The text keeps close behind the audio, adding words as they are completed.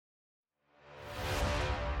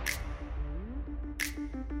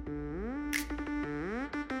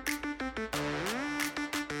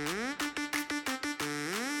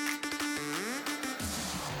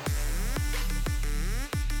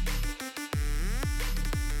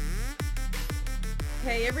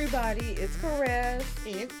Hey everybody, it's Caress.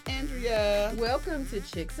 It's Andrea. Welcome to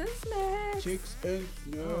Chicks and Snacks. Chicks and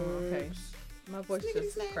Snacks. Oh, okay. My voice Snickety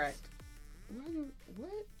just snacks. cracked. What?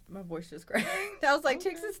 My voice just cracked. I was like, Okay.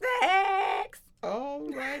 Chicks and Snacks.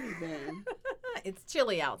 Alrighty then. It's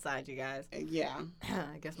chilly outside, you guys. Yeah,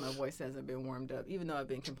 I guess my voice hasn't been warmed up, even though I've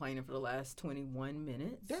been complaining for the last 21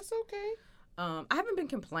 minutes. that's okay. I haven't been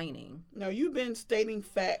complaining. No, you've been stating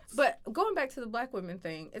facts. But going back to the black women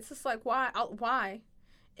thing, it's just like, why? Why?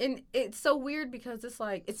 And it's so weird because it's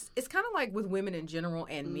like, it's kind of like with women in general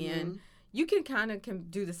and men. You can kind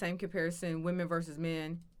of do the same comparison, women versus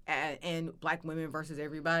men and black women versus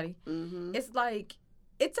everybody. Mm-hmm. It's like,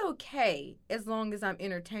 it's okay as long as I'm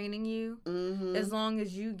entertaining you, Mm-hmm. as long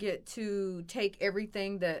as you get to take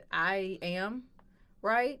everything that I am,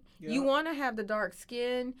 right? You want to have the dark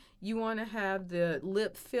skin, you want to have the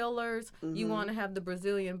lip fillers, you want to have the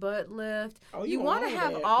Brazilian butt lift, Oh, you want to all of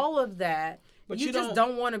have that. all of that. But you you just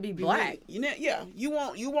don't want to be black. You know, yeah, you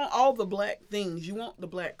want all the black things. You want the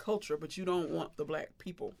black culture, but you don't want the black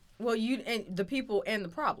people Well, you and the people and the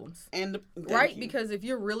problems. and the Right? Because if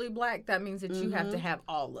you're really black, that means that you have to Mhm. have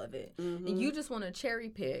all of it. Mm-hmm. And you just want to cherry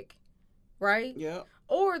pick, right? Yep.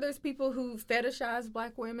 Or there's people who fetishize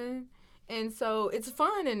black women. And so it's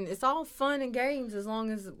fun and it's all fun and games as long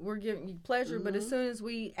as we're giving you pleasure. But as soon as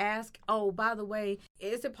we ask, oh, by the way,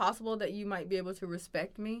 is it possible that you might be able to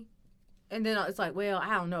respect me? And then it's like, well,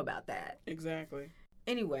 I don't know about that. Exactly.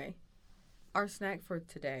 Anyway, our snack for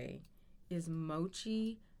today is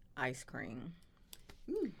mochi ice cream.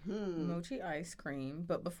 Mm-hmm. Mochi ice cream.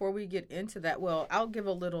 But before we get into that, well, I'll give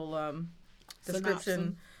a little description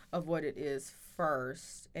Synopsis. of what it is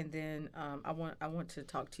first, and then I want to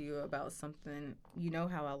talk to you about something. You know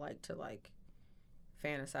how I like to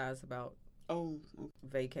fantasize about Oh,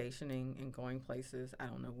 vacationing and going places. I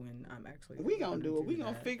don't know when I'm actually. we gonna do it. We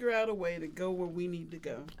gonna that. figure out a way to go where we need to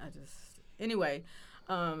go. Anyway,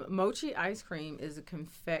 mochi ice cream is a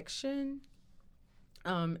confection.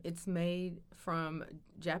 It's made from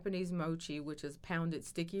Japanese mochi, which is pounded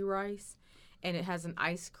sticky rice, and it has an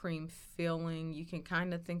ice cream filling. You can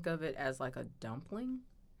kind of think of it as like a dumpling.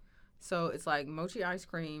 So it's like mochi ice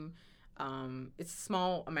cream. It's a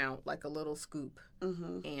small amount, like a little scoop,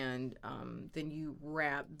 and then you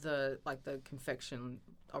wrap the confection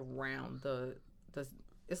around the.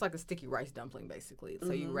 It's like a sticky rice dumpling, basically.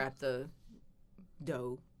 So you wrap the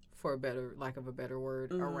dough, for lack of a better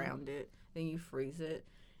word, around it. Then you freeze it,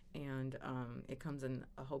 and it comes in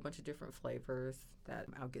a whole bunch of different flavors that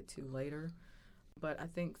I'll get to later. But I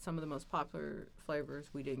think some of the most popular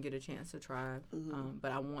flavors we didn't get a chance to try,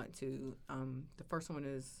 but I want to. The first one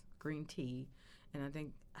is green tea, and I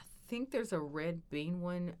think there's a red bean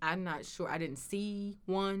one. I'm not sure. I didn't see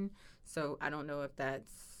one, so I don't know if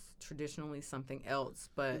that's traditionally something else,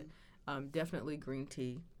 but definitely green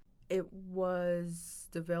tea. It was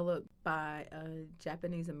developed by a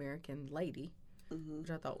Japanese American lady,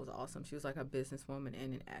 which I thought was awesome. She was like a businesswoman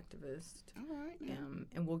and an activist. All right. Yeah.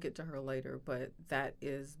 And we'll get to her later, but that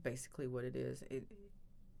is basically what it is.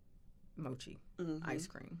 Mochi ice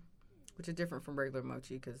cream, which is different from regular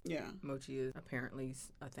mochi because mochi is apparently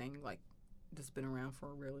a thing that's been around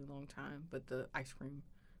for a really long time, but the ice cream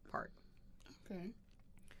part. Okay.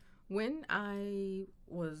 When I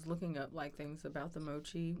was looking up things about the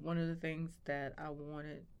mochi, one of the things that I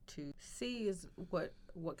wanted to see is what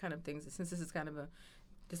kind of things, since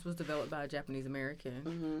this was developed by a Japanese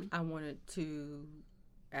American, I wanted to,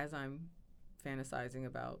 as I'm fantasizing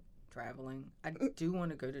about traveling, I do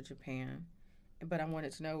want to go to Japan, but I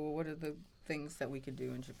wanted to know, well, what are the things that we could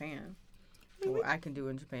do in Japan, or I can do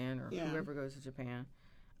in Japan, or whoever goes to Japan.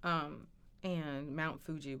 And Mount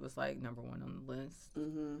Fuji was number one on the list.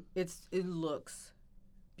 It looks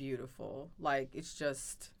beautiful. It's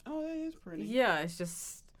just. Oh, that is pretty. Yeah,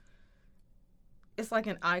 it's like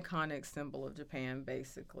an iconic symbol of Japan,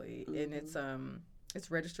 basically, and it's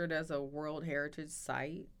registered as a World Heritage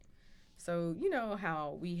Site. So you know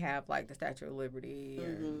how we have the Statue of Liberty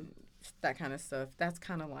and that kind of stuff. That's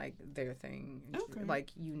kind of like their thing. Okay.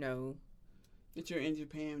 That you're in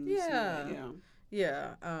Japan. Yeah. Yeah.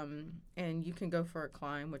 Yeah, and you can go for a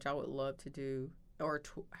climb, which I would love to do, or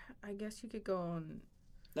I guess you could go on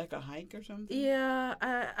Like a hike or something. Yeah,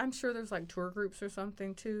 I'm sure there's tour groups or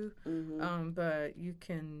something too. But you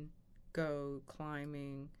can go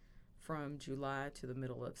climbing from July to the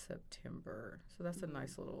middle of September, so that's a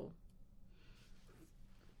nice little.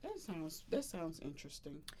 That sounds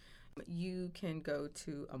interesting. You can go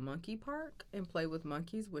to a monkey park and play with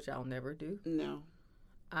monkeys, which I'll never do. No.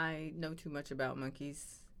 I know too much about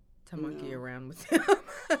monkeys to monkey No. around with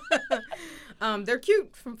them. They're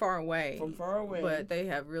cute from far away. From far away. But they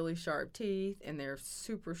have really sharp teeth and they're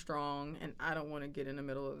super strong. And I don't want to get in the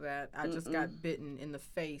middle of that. I just got bitten in the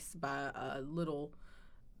face by a little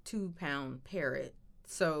 2-pound parrot.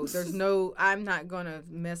 So there's I'm not going to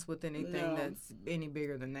mess with anything that's any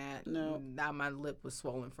bigger than that. No. My lip was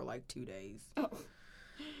swollen for like 2 days. Oh.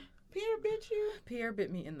 Pierre bit you? Pierre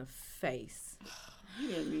bit me in the face. He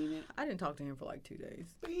didn't mean it. I didn't talk to him for like 2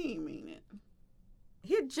 days. But he didn't mean it.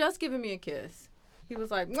 He had just given me a kiss. He was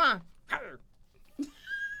like, "Mwah." I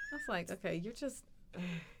was like, okay, you're just...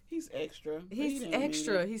 He's extra. He's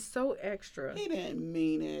extra. He's so extra. He didn't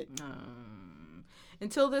mean it.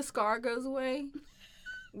 Until this scar goes away,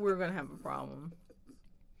 we're going to have a problem.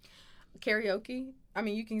 Karaoke. I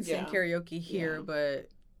mean, you can sing karaoke here, but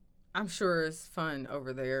I'm sure it's fun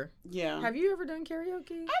over there. Yeah. Have you ever done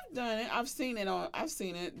karaoke? I've done it. I've seen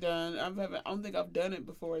it done. I don't think I've done it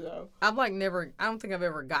before though. I don't think I've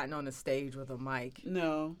ever gotten on a stage with a mic.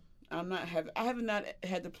 No. I have not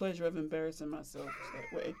had the pleasure of embarrassing myself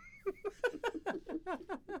that way.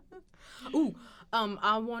 Ooh,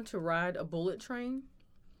 I want to ride a bullet train.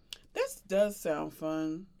 This does sound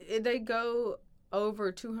fun. They go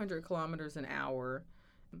over 200 kilometers an hour.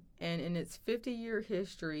 And in its 50-year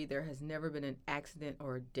history, there has never been an accident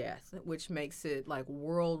or a death, which makes it like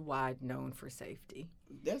worldwide known for safety.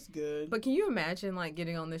 That's good. But can you imagine like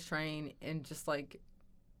getting on this train and just like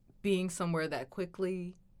being somewhere that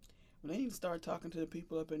quickly? Well, they need to start talking to the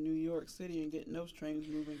people up in New York City and getting those trains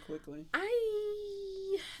moving quickly.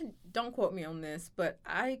 Don't quote me on this, but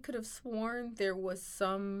I could have sworn there was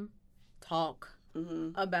some talk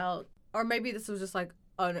about, or maybe this was just like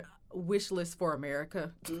a wish list for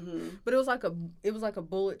America. But it was like a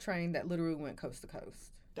bullet train that literally went coast to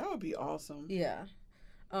coast. That would be awesome. Yeah.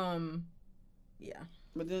 Yeah.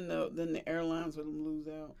 But then the airlines would lose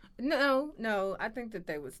out. No, I think that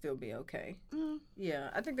they would still be okay. Yeah,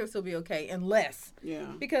 I think they'll still be okay unless. Yeah.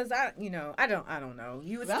 Because I don't know.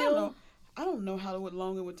 You would still. I don't know how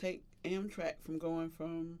long it would take Amtrak from going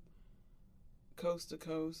from coast to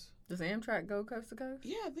coast. Does Amtrak go coast to coast?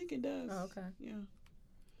 Yeah, I think it does. Oh, okay. Yeah.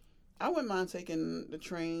 I wouldn't mind taking the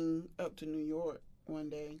train up to New York one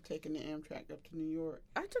day, taking the Amtrak up to New York.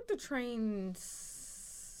 I took the train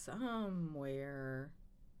somewhere.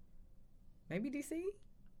 Maybe D.C.?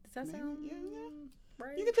 Does that sound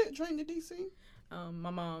right? You can take the train to D.C. My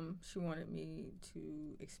mom, she wanted me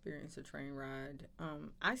to experience a train ride.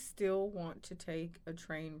 I still want to take a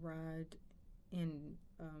train ride in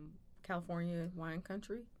California wine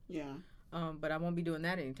country. Yeah. But I won't be doing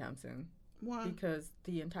that anytime soon. Why? Because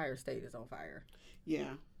the entire state is on fire.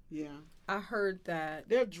 Yeah. I heard that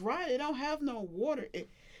they're dry. They don't have no water.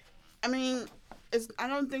 I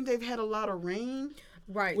don't think they've had a lot of rain.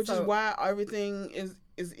 Right. Which is why everything is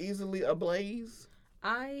easily ablaze.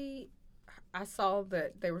 I saw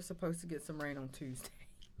that they were supposed to get some rain on Tuesday.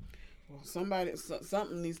 Well,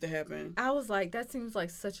 something needs to happen. I was like, that seems like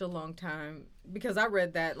such a long time because I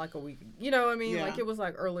read that like a week. You know what I mean? Yeah. Like it was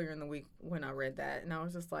like earlier in the week when I read that, and I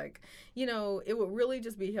was just like, it would really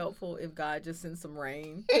just be helpful if God just sent some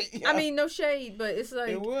rain. Yeah. I mean, no shade, but it's like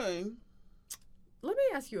it would. Let me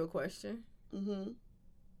ask you a question.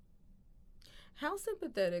 How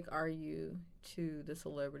sympathetic are you to the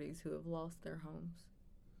celebrities who have lost their homes?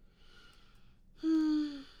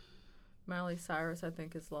 Miley Cyrus, I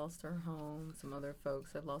think, has lost her home. Some other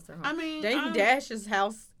folks have lost their home. I mean, Dame Dash's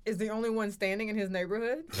house is the only one standing in his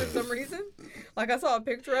neighborhood for some reason. Like, I saw a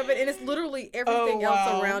picture of it, and it's literally everything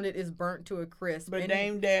else around it is burnt to a crisp. But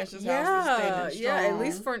Dame Dash's house is standing strong. Yeah,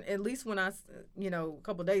 at least when I, a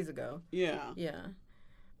couple days ago. Yeah. Yeah.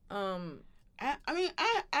 I'm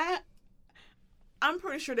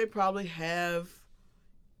pretty sure they probably have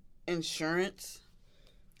insurance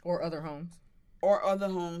or other homes. But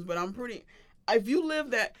if you live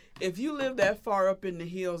that far up in the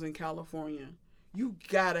hills in California, you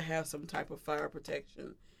gotta have some type of fire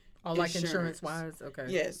protection. Oh, like insurance wise? Okay.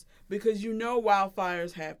 Yes, because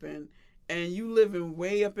wildfires happen, and you living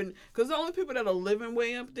way up in. Because the only people that are living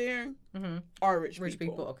way up there are rich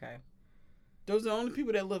people. Okay. Those are the only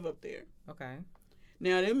people that live up there. Okay.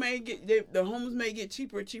 Now the homes may get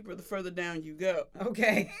cheaper the further down you go.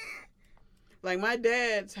 Okay. Like my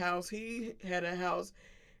dad's house, he had a house.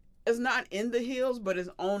 It's not in the hills, but it's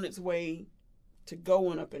on its way to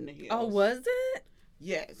going up in the hills. Oh, was it?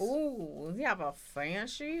 Yes. Ooh, you have a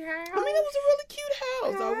fancy house? I mean, it was a really cute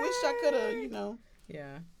house. I wish I could have,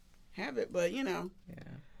 yeah, have it, but yeah.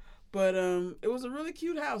 But it was a really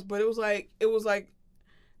cute house, but it was like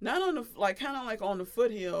not on the kind of like on the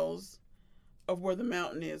foothills of where the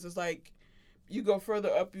mountain is. It's like you go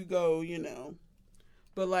further up, you go,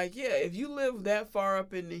 But like, yeah, if you live that far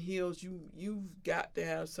up in the hills, you've got to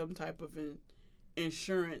have some type of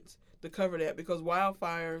insurance to cover that, because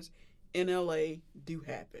wildfires in LA do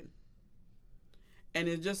happen. And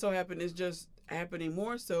it just so happened it's just happening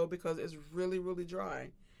more so because it's really, really dry.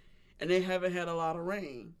 And they haven't had a lot of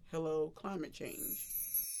rain. Hello, climate change.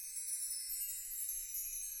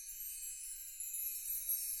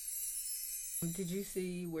 Did you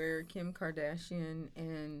see where Kim Kardashian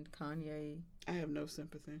and Kanye? I have no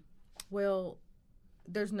sympathy. Well,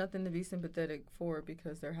 there's nothing to be sympathetic for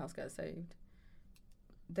because their house got saved.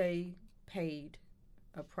 They paid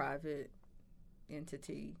a private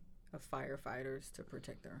entity of firefighters to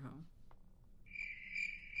protect their home.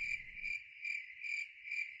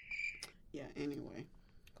 Yeah, anyway.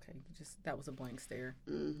 Okay, just that was a blank stare.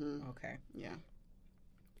 Mm-hmm. Okay. Yeah.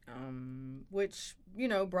 Which,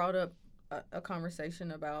 brought up a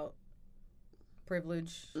conversation about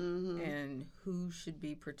privilege and who should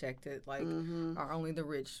be protected. Like, are only the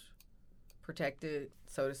rich protected,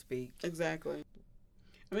 so to speak? Exactly.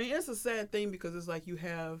 I mean, it's a sad thing because it's like you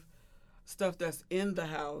have stuff that's in the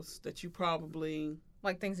house that you probably...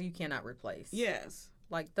 Like things that you cannot replace. Yes.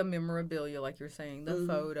 Like the memorabilia, like you're saying, the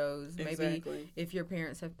photos. Maybe exactly. If your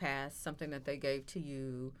parents have passed, something that they gave to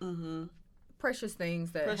you. Mm-hmm. Precious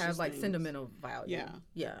things that have like sentimental value. Yeah.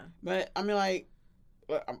 Yeah. But I mean, like,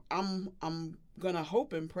 I'm gonna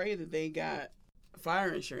hope and pray that they got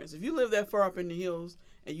fire insurance. If you live that far up in the hills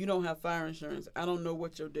and you don't have fire insurance, I don't know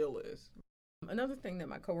what your deal is. Another thing that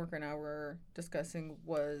my coworker and I were discussing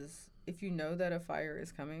was, if you know that a fire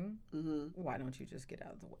is coming, why don't you just get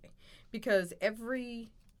out of the way? Because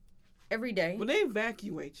every day, well, they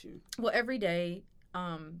evacuate you. Well, every day,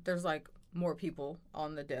 there's like more people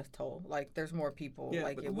on the death toll. Like there's more people. Yeah,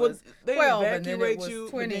 like it well, was they 12, evacuate and then you,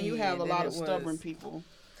 20, but then you have a lot of was... stubborn people.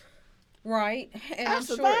 Right. And I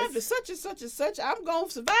survived it, such and such and such. I'm gonna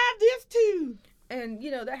survive this too. And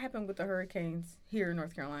that happened with the hurricanes here in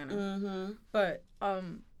North Carolina. Mm-hmm. But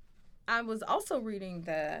I was also reading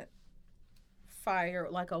that fire,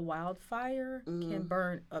 like a wildfire, can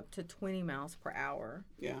burn up to 20 miles per hour.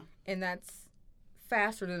 Yeah. And that's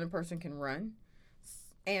faster than a person can run.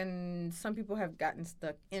 And some people have gotten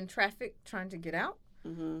stuck in traffic trying to get out.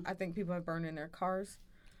 I think people have burned in their cars.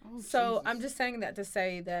 Oh, so Jesus. I'm just saying that to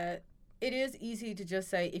say that it is easy to just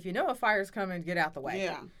say, if you know a fire's coming, get out the way.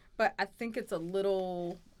 Yeah. But I think it's a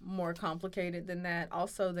little more complicated than that.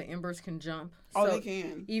 Also, the embers can jump. Oh, so they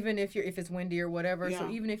can. Even if it's windy or whatever. Yeah. So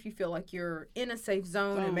even if you feel like you're in a safe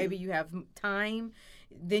zone and maybe you have time,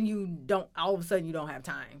 then you don't, all of a sudden you don't have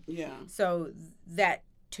time. Yeah. So that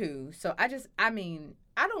too. So I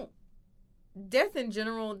don't, death in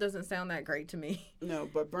general doesn't sound that great to me. No,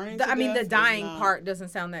 but burning the dying part doesn't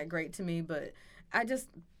sound that great to me, but I just...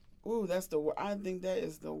 Ooh, I think that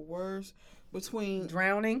is the worst. Between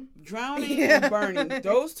drowning and burning,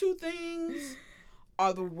 those two things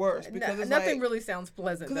are the worst, because it's nothing really sounds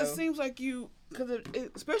pleasant. Because it seems like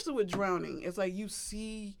especially with drowning, it's like it's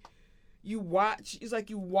like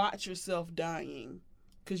you watch yourself dying,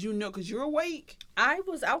 because you're awake.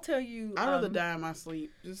 I'll tell you, I'd rather die in my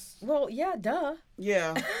sleep. Well, yeah, duh.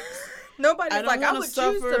 Yeah. Nobody's like, I would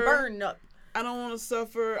choose to burn up. I don't want to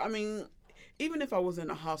suffer. I mean, even if I was in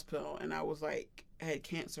a hospital and I was like, had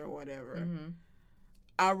cancer or whatever,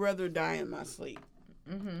 I'd rather die in my sleep.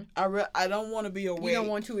 I don't want to be awake. You don't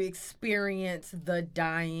want to experience the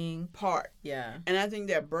dying part. Yeah. And I think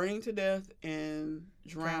that burning to death and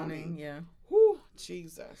drowning. Yeah. Whew,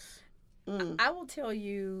 Jesus. I will tell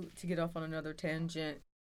you, to get off on another tangent,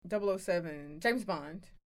 007, James Bond.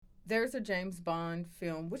 There's a James Bond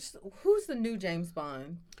film. Who's the new James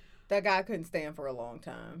Bond? That guy I couldn't stand for a long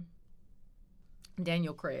time.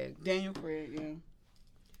 Daniel Craig, yeah.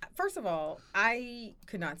 First of all, I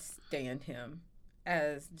could not stand him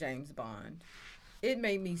as James Bond. It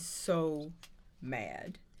made me so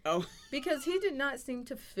mad. Oh. Because he did not seem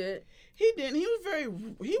to fit. He didn't. He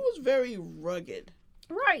was very rugged.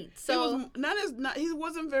 Right. So he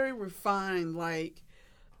wasn't very refined like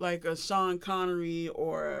a Sean Connery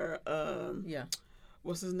or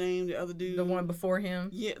what's his name? The other dude. The one before him?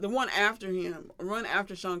 Yeah, the one after him. Run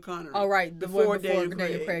after Sean Connery. Oh, right. Before Daniel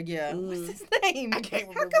Craig, yeah. What's his name? I can't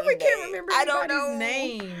remember. How come we can't remember anybody's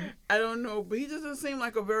name? I don't know, but he doesn't seem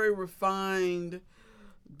like a very refined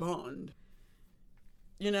Bond.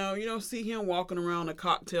 You don't see him walking around a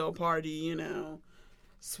cocktail party,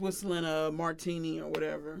 swizzling a martini or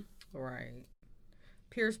whatever. Right.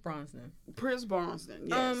 Pierce Brosnan,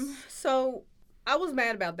 yes. So I was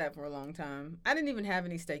mad about that for a long time. I didn't even have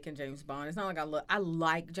any stake in James Bond. It's not like I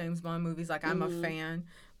like James Bond movies. Like, I'm a fan,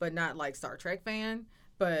 but not like Star Trek fan,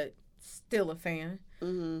 but still a fan.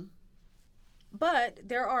 But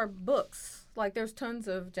there are books. Like, there's tons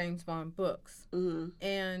of James Bond books. Mm-hmm.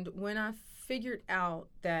 And when I figured out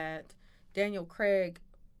that Daniel Craig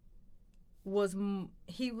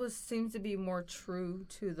seems to be more true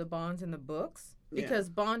to the Bonds in the books, because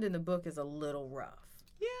Bond in the book is a little rough.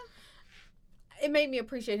 Yeah. It made me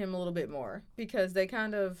appreciate him a little bit more, because they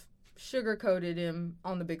kind of sugar-coated him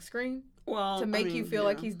on the big screen to make you feel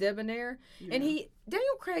like he's debonair. Yeah. And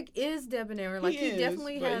Daniel Craig is debonair. Like, he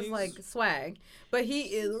definitely has, like, swag. But he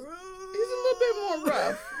is... He's a little bit more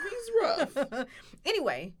rough. He's rough.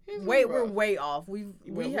 Anyway, we're way off. We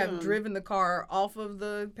have driven the car off of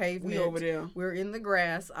the pavement. We over there. We're in the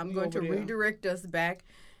grass. I'm going to redirect us back.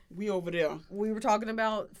 We over there. We were talking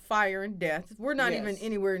about fire and death. We're not even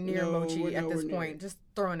anywhere near Mochi at this point. Just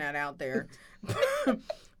throwing that out there.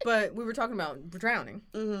 But we were talking about drowning.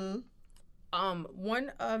 Mm-hmm.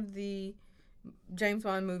 One of the James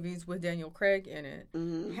Bond movies with Daniel Craig in it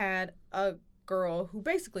had a girl who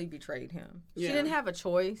basically betrayed him. Yeah. She didn't have a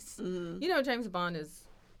choice. Mm-hmm. You know, James Bond is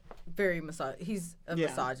very he's a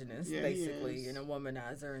misogynist, basically, and a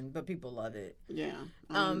womanizer, but people love it. Yeah.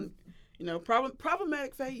 Problematic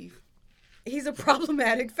fave. He's a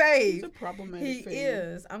problematic fave. He's a problematic fave. He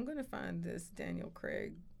fave. is. I'm going to find this Daniel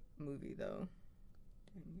Craig movie, though.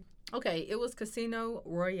 Okay, it was Casino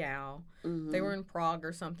Royale. Mm-hmm. They were in Prague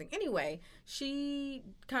or something. Anyway, she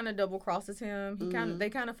kind of double crosses him. They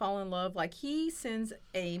kind of fall in love. Like, he sends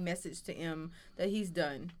a message to him that he's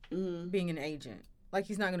done being an agent. Like,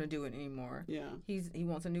 he's not going to do it anymore. Yeah. He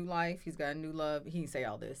wants a new life. He's got a new love. He didn't say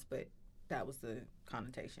all this, but that was the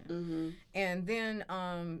connotation. Mm-hmm. And then,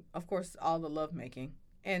 of course, all the love making.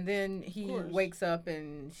 And then he wakes up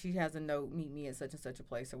and she has a note, meet me at such and such a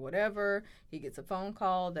place or whatever. He gets a phone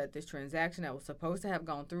call that this transaction that was supposed to have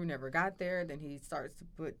gone through never got there. Then he starts to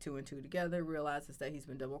put two and two together, realizes that he's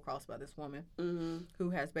been double-crossed by this woman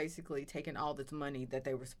who has basically taken all this money that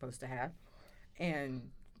they were supposed to have,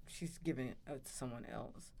 and she's giving it to someone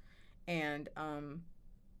else. And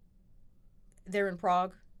they're in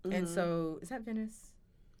Prague, and so, is that Venice?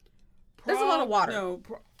 There's a lot of water. No,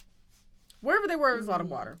 wherever they were, there's a lot of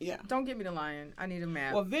water. Yeah. Don't get me to lying. I need a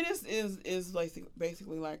map. Well, Venice is like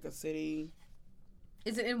basically like a city.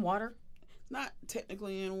 Is it in water? Not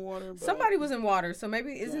technically in water. But somebody was in water, so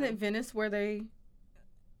maybe isn't it Venice where there's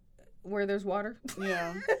water?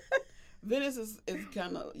 Yeah. Venice is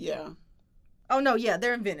kind of Oh no, yeah,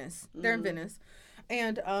 they're in Venice. They're in Venice,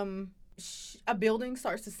 and a building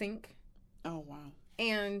starts to sink. Oh wow.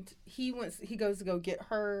 And he goes to go get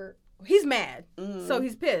her. He's mad, so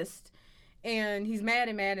he's pissed. And he's mad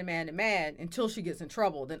until she gets in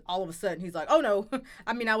trouble. Then all of a sudden he's like, oh no,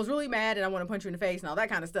 I mean, I was really mad and I want to punch you in the face and all that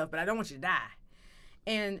kind of stuff, but I don't want you to die.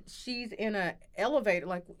 And she's in an elevator,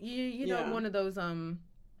 like, you know, one of those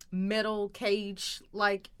metal cage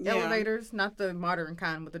like elevators, not the modern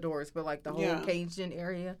kind with the doors, but like the whole caged in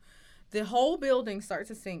area. The whole building starts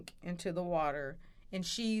to sink into the water and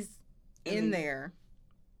she's in there.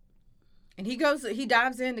 And he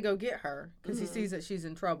dives in to go get her because he sees that she's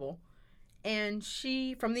in trouble. And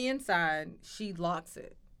she, from the inside, she locks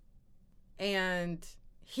it. And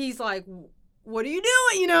he's like, what are you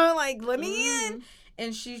doing? You know, like, let me in.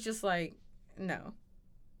 And she's just like, no.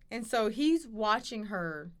 And so he's watching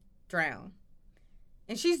her drown.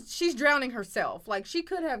 And she's drowning herself. Like, she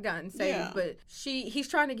could have gotten saved, but he's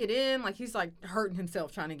trying to get in. Like, he's like hurting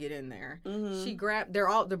himself trying to get in there.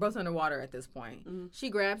 They're both underwater at this point. She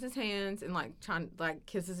grabs his hands and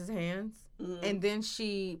kisses his hands. And then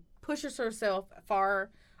she pushes herself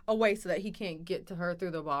far away so that he can't get to her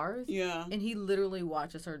through the bars. Yeah. And he literally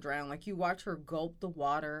watches her drown. Like, you watch her gulp the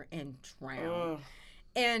water and drown.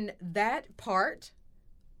 And that part,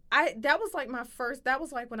 that was like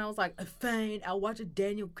when I was like, fine, I'll watch a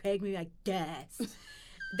Daniel Craig movie, I guess.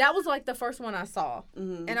 That was like the first one I saw.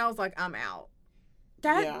 And I was like, I'm out.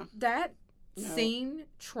 That scene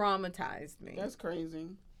traumatized me. That's crazy.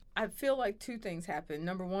 I feel like two things happened.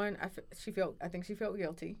 Number one, I think she felt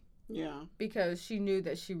guilty. Yeah. Because she knew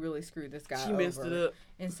that she really screwed this guy over. She messed it up.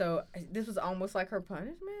 And so this was almost like her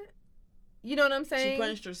punishment. You know what I'm saying? She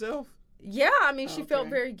punished herself? Yeah, I mean, she felt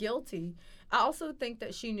very guilty. I also think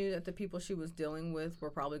that she knew that the people she was dealing with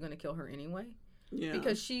were probably going to kill her anyway. Yeah.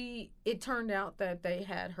 Because it turned out that they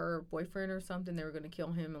had her boyfriend or something. They were going to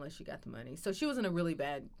kill him unless she got the money. So she was in a really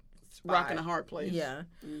bad spot. Rock in a hard place. Yeah.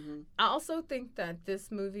 I also think that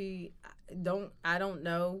this movie, I don't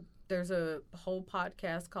know. There's a whole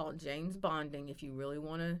podcast called James Bonding if you really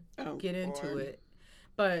want to get into it.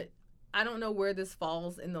 But I don't know where this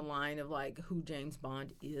falls in the line of like who James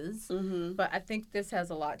Bond is. But I think this has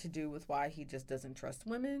a lot to do with why he just doesn't trust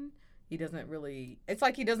women. He doesn't really. It's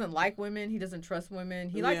like he doesn't like women. He doesn't trust women.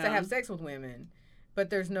 He likes to have sex with women, but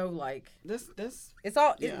there's no like. That's. It's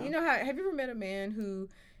all. You know how? Have you ever met a man who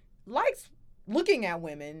likes looking at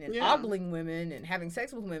women and ogling women and having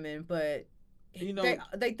sex with women, but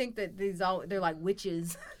they think that they're like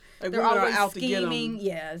witches. Like they're always out scheming. To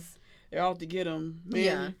get 'em. Yes. They're out to get them. Man.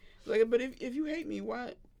 Yeah. Like, but if you hate me,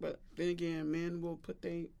 why? But then again, men will put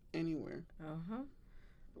they anywhere.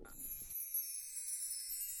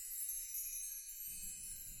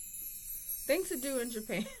 Things to do in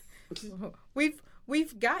Japan.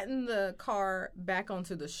 We've gotten the car back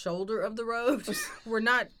onto the shoulder of the road. We're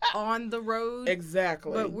not on the road.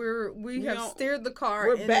 Exactly. But we have steered the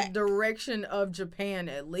car in the direction of Japan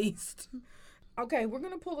at least. Okay, we're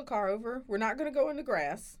going to pull the car over. We're not going to go in the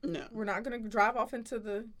grass. No. We're not going to drive off into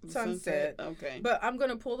the sunset. Okay. But I'm going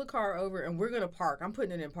to pull the car over and we're going to park. I'm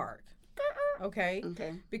putting it in park. Okay?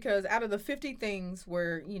 Okay. Because out of the 50 things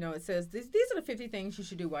where, it says, these are the 50 things you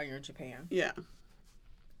should do while you're in Japan. Yeah.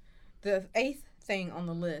 The 8th thing on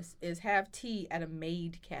the list is have tea at a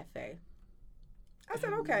maid cafe. I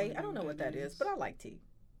said, okay, I don't know what that is, but I like tea.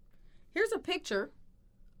 Here's a picture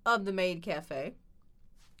of the maid cafe.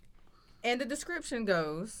 And the description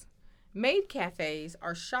goes, maid cafes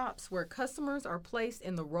are shops where customers are placed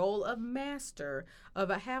in the role of master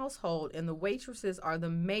of a household and the waitresses are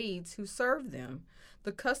the maids who serve them.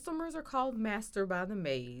 The customers are called master by the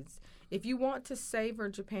maids. If you want to savor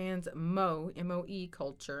Japan's M-O-E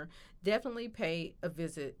culture, definitely pay a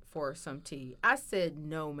visit for some tea. I said,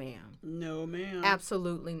 no, ma'am. No, ma'am.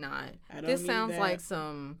 Absolutely not. This sounds like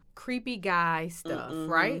some creepy guy stuff,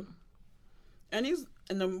 right? And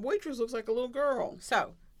the waitress looks like a little girl.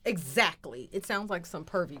 So, exactly. It sounds like some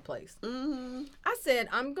pervy place. Mm-hmm. I said,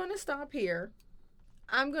 I'm going to stop here.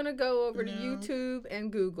 I'm going to go over to YouTube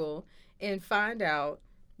and Google and find out.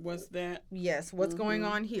 What's that? Yes, what's going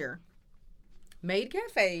on here. Maid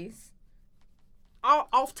cafes,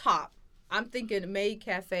 off top, I'm thinking maid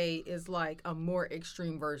cafe is like a more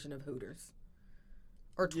extreme version of Hooters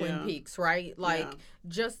or Twin Peaks, right? Like,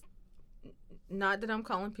 just, not that I'm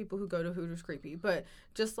calling people who go to Hooters creepy, but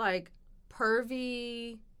just like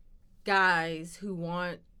pervy guys who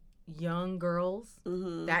want young girls,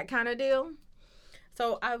 that kind of deal.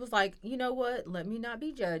 So I was like, you know what? Let me not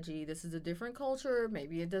be judgy. This is a different culture.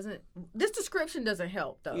 Maybe it doesn't. This description doesn't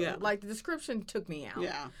help, though. Yeah. Like, the description took me out.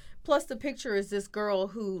 Yeah. Plus, the picture is this girl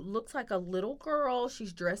who looks like a little girl.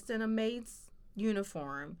 She's dressed in a maid's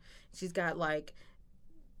uniform. She's got, like,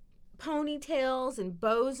 ponytails and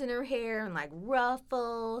bows in her hair and, like,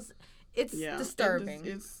 ruffles. It's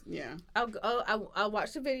disturbing. I'll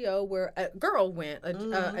watch the video where a girl went,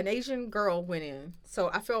 an Asian girl went in. So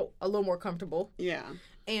I felt a little more comfortable. Yeah.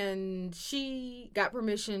 And she got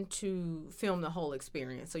permission to film the whole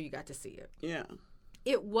experience, so you got to see it. Yeah.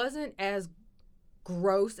 It wasn't as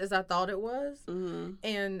gross as I thought it was. Mm-hmm.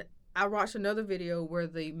 And I watched another video where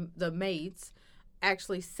the maids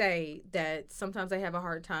actually say that sometimes they have a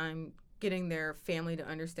hard time getting their family to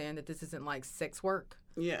understand that this isn't like sex work.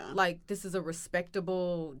 Yeah. Like, this is a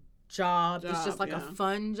respectable job. It's just like a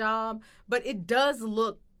fun job. But it does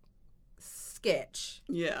look sketch.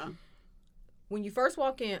 Yeah. When you first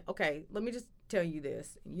walk in, okay, let me just tell you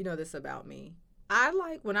this. You know this about me. I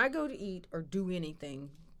like, when I go to eat or do anything,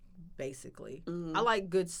 basically, I like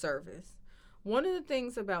good service. One of the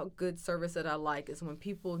things about good service that I like is when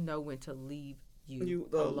people know when to leave you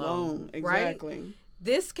alone. Exactly. Right?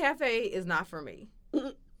 This cafe is not for me.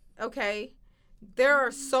 Okay? There are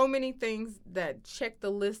so many things that check the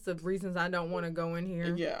list of reasons I don't want to go in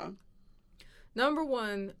here. Yeah. Number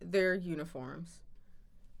one, their uniforms.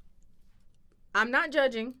 I'm not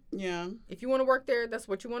judging. Yeah. If you want to work there, that's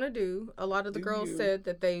what you want to do. A lot of the girls said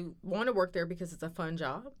that they want to work there because it's a fun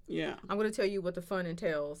job. Yeah. I'm going to tell you what the fun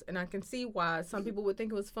entails. And I can see why some people would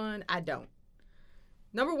think it was fun. I don't.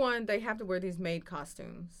 Number one, they have to wear these maid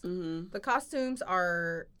costumes. Mm-hmm. The costumes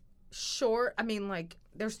are short. I mean, like,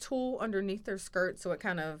 there's tulle underneath their skirt, so it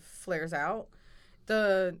kind of flares out.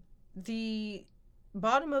 The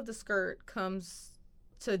bottom of the skirt comes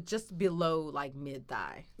to just below, like,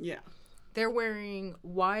 mid-thigh. Yeah. They're wearing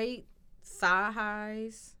white thigh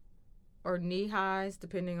highs or knee highs,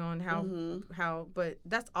 depending on how but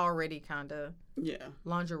that's already kind of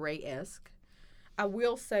lingerie-esque. I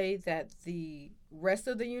will say that the rest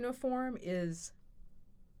of the uniform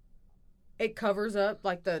it covers up,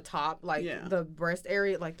 like, the top, like, the breast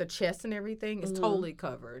area, like, the chest and everything is totally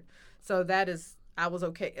covered. So I was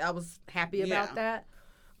okay. I was happy about that.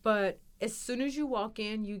 But as soon as you walk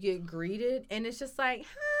in, you get greeted, and it's just like,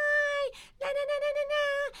 hi, la, la, la, la,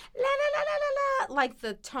 la, la, la, la, la, la, la. Like,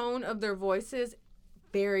 the tone of their voices,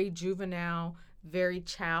 very juvenile, very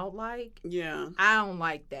childlike. Yeah. I don't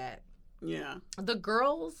like that. Yeah. The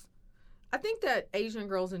girls, I think that Asian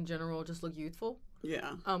girls in general just look youthful.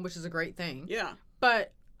 Yeah. Which is a great thing. Yeah.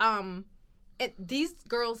 But these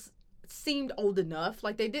girls seemed old enough.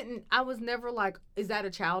 Like, they didn't, I was never like, is that a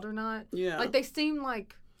child or not? Yeah. Like, they seemed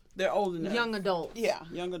like they're old enough. young adults. Yeah,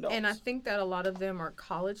 young adults. And I think that a lot of them are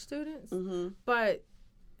college students. Mm-hmm. But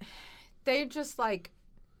they're just like,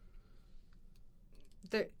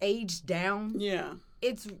 they're aged down. Yeah.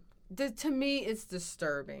 To me, it's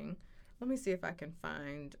disturbing. Let me see if I can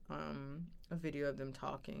find a video of them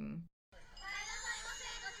talking.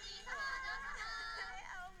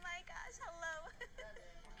 Oh my gosh, hello.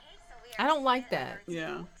 I don't like that.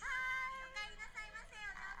 Yeah.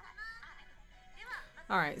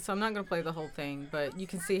 All right, so I'm not going to play the whole thing, but you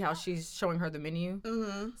can see how she's showing her the menu.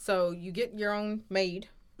 Mm-hmm. So you get your own maid,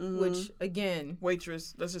 which, again...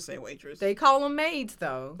 Waitress. Let's just say waitress. They call them maids,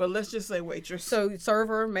 though. But let's just say waitress. So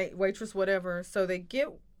server, waitress, whatever. So you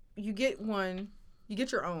get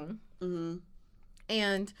your own. Mm-hmm.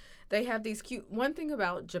 And they have these cute... One thing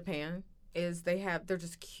about Japan is they're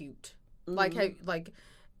just cute. Mm-hmm. Like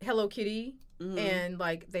Hello Kitty... Mm-hmm. And,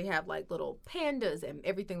 like, they have, like, little pandas and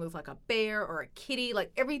everything looks like a bear or a kitty.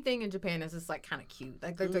 Like, everything in Japan is just, like, kind of cute.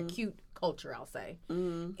 Like, there's a cute culture, I'll say.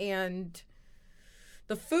 Mm-hmm. And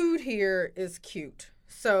the food here is cute.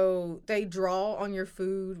 So they draw on your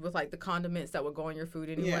food with, like, the condiments that would go on your food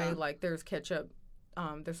anyway. Yeah. Like, there's ketchup.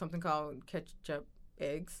 There's something called ketchup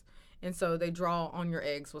eggs. And so they draw on your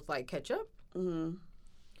eggs with, like, ketchup. Mm-hmm.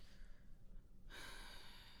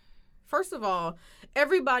 First of all,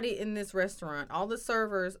 everybody in this restaurant, all the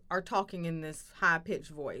servers are talking in this high-pitched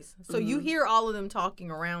voice. So you hear all of them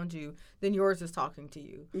talking around you, then yours is talking to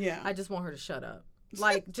you. Yeah. I just want her to shut up.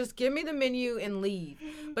 Like, just give me the menu and leave.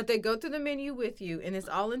 But they go through the menu with you, and it's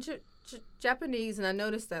all in Japanese. And I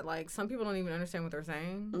noticed that, like, some people don't even understand what they're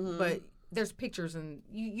saying. Mm-hmm. But there's pictures, and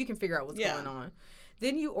you can figure out what's going on.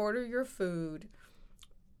 Then you order your food.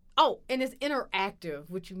 Oh, and it's interactive,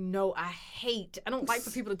 which I hate. I don't like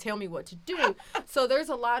for people to tell me what to do. So there's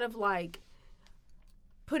a lot of, like,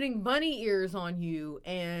 putting bunny ears on you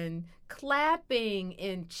and clapping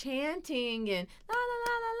and chanting and la la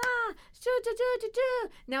la la la, shoo do do do do.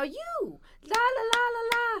 Now you la la la la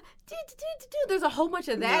la, do do do do do. There's a whole bunch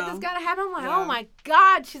of that that's got to happen. I'm like, oh my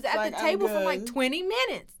God, she's at the table for like 20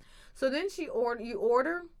 minutes. So then you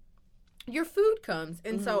order. Your food comes.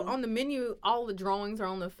 And so on the menu, all the drawings are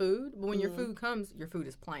on the food. But when your food comes, your food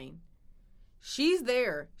is plain. She's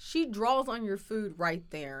there. She draws on your food right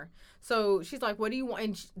there. So she's like, what do you want?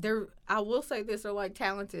 And I will say this, they're like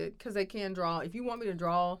talented because they can draw. If you want me to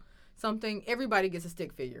draw something, everybody gets a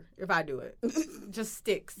stick figure if I do it. Just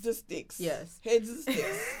sticks. Just sticks. Yes. Heads and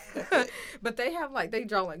sticks. But they have they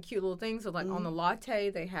draw like cute little things. So like on the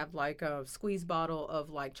latte, they have like a squeeze bottle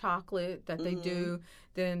of like chocolate that they do.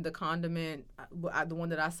 Then the condiment, the one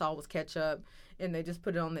that I saw was ketchup, and they just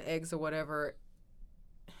put it on the eggs or whatever.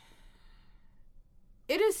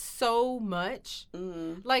 It is so much.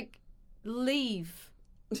 Like, leave.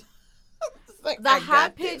 Like, The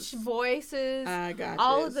high-pitched voices, I got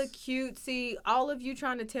all this. of the cutesy, all of you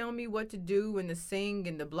trying to tell me what to do and to sing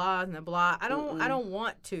and the blah and the blah. I don't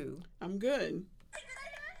want to. I'm good.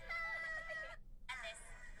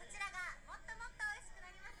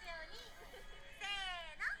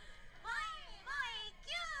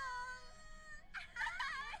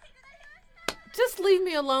 Just leave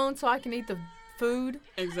me alone so I can eat the food.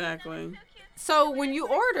 Exactly. So when you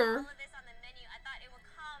order,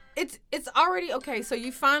 it's already okay. So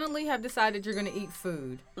you finally have decided you're gonna eat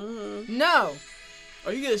food. No.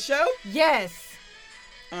 Oh, you get a show? Yes.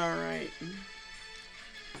 All right.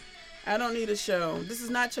 I don't need a show. This is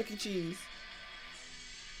not Chuck E. Cheese.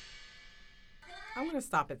 I'm gonna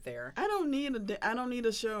stop it there. I don't need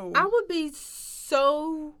a show. I would be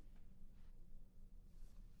so.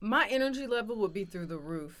 My energy level would be through the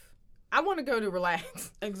roof. I want to go to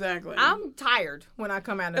relax. Exactly. I'm tired when I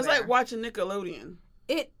come out of It's there. like watching Nickelodeon.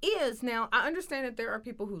 It is. Now, I understand that there are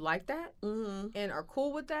people who like that and are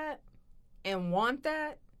cool with that and want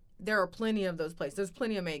that. There are plenty of those places. There's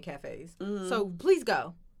plenty of maid cafes. So please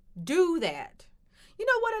go. Do that. You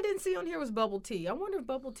know what I didn't see on here was bubble tea. I wonder if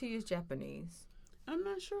bubble tea is Japanese. I'm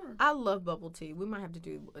not sure. I love bubble tea. We might have to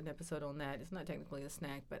do an episode on that. It's not technically a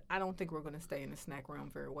snack, but I don't think we're going to stay in the snack realm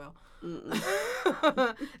very well.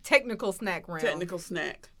 Technical snack realm. Technical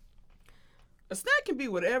snack. A snack can be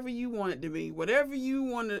whatever you want it to be. Whatever you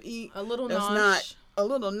want to eat. A little that's nosh. not a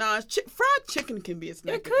little nosh. Fried chicken can be a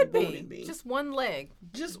snack. It could if you want it to be. Just one leg.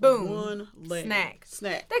 Just boom. one leg. Snack.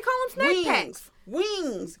 Snack. They call them snack Wings. packs.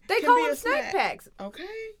 Wings. They can call be them a snack packs. Okay.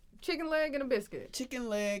 chicken leg and a biscuit. Chicken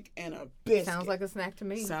leg and a biscuit. Sounds like a snack to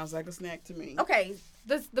me. Sounds like a snack to me. Okay,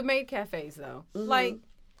 the maid cafes though. Like,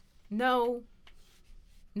 no.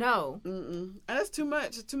 And that's too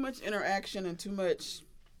much. It's too much interaction and too much.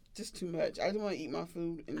 Just too much. I just want to eat my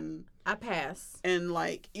food and I pass. And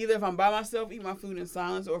like either if I'm by myself, eat my food in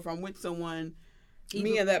silence, or if I'm with someone,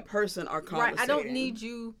 me and that person are conversating. Right. I don't need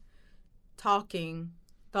you talking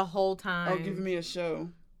the whole time. Oh, giving me a show.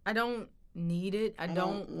 I don't need it. I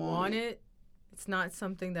don't want it. It's not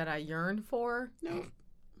something that I yearn for. No.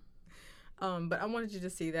 But I wanted you to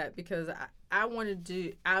see that because I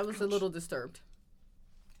was a little disturbed.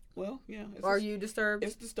 Well, yeah. Are you disturbed?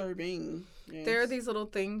 It's disturbing. Yes. There are these little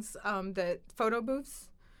things, that photo booths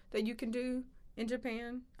that you can do in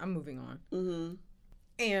Japan. I'm moving on. Mm-hmm.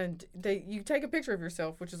 And you take a picture of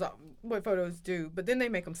yourself, which is what photos do, but then they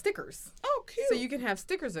make them stickers. Oh, cute. So you can have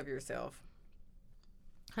stickers of yourself.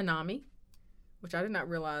 Hanami, which I did not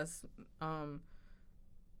realize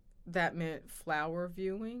that meant flower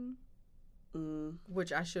viewing.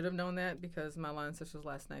 Which I should have known that because my line sister's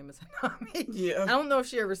last name is Hanami. Yeah. I don't know if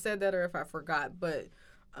she ever said that or if I forgot, but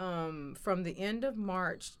from the end of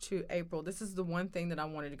March to April, this is the one thing that I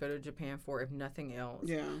wanted to go to Japan for, if nothing else.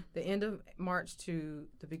 Yeah. The end of March to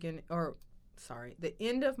the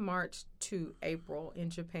end of March to April in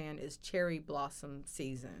Japan is cherry blossom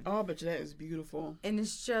season. Oh, but that is beautiful. And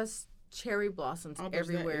it's just cherry blossoms that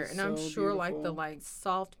everywhere, is and I'm so sure beautiful. like the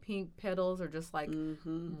soft pink petals are just like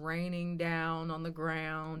raining down on the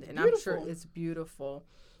ground, and Beautiful. I'm sure it's beautiful.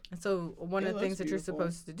 And so one of the things that you're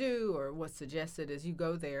supposed to do, or what's suggested, is you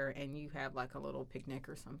go there and you have like a little picnic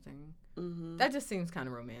or something. That just seems kind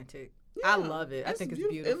of romantic. Yeah, I love it. I think it's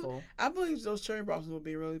beautiful. I believe those cherry blossoms will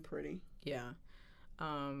be really pretty. Yeah.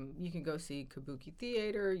 You can go see Kabuki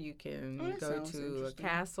Theater. You can go to a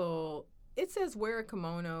castle. It says wear a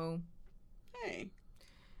kimono. Hey.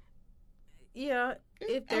 Yeah,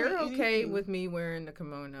 if they're okay with me wearing the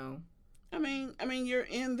kimono. I mean, you're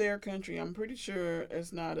in their country. I'm pretty sure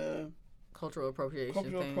it's not a cultural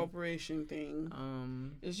appropriation thing.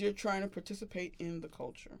 Is you're trying to participate in the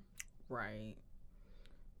culture. Right.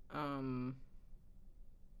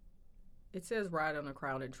 It says ride on a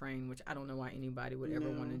crowded train, which I don't know why anybody would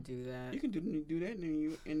ever want to do that. You can do that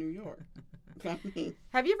in New York. I mean,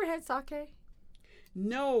 have you ever had sake?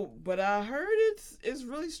 No, but I heard it's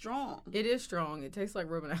really strong. It is strong. It tastes like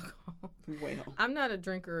rubbing alcohol. Well, I'm not a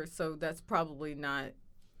drinker, so that's probably not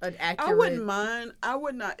an accurate. I wouldn't mind. I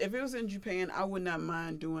would not. If it was in Japan, I would not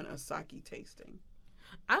mind doing a sake tasting.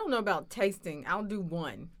 I don't know about tasting. I'll do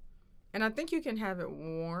one. And I think you can have it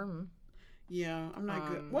warm. Yeah, I'm not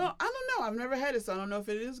good. Well, I don't know. I've never had it, so I don't know if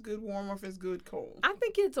it is good warm or if it's good cold. I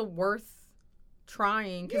think it's worth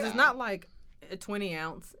trying because it's not like a 20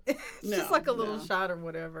 ounce. It's just like a little shot or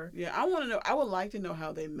whatever. Yeah, I want to know. I would like to know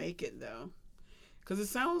how they make it though, because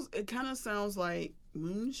it kind of sounds like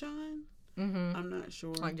moonshine. Mm-hmm. I'm not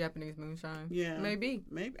sure. Like Japanese moonshine. Yeah, maybe.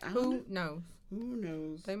 Who knows? Who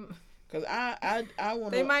knows? Because I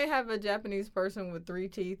want. They might have a Japanese person with 3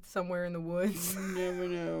 teeth somewhere in the woods. You never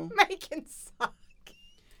know. Making sake.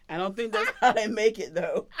 I don't think that's how they make it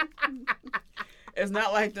though. It's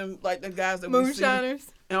not like the guys that moonshiners. We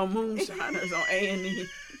see. Moonshiners on A&E.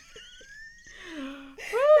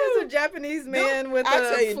 There's a Japanese man with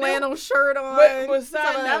a flannel shirt on. But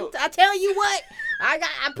side note, I tell you what,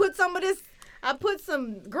 I put some of this. I put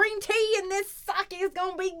some green tea in this sake. It's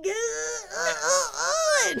gonna be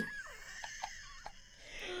good.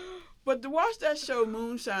 But to watch that show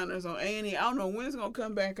Moonshiners on A&E, I don't know when it's going to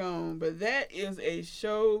come back on, but that is a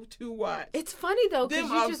show to watch. It's funny, though, because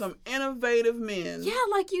them are some innovative men. Yeah,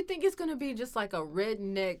 like you think it's going to be just like a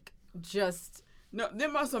redneck, just... No,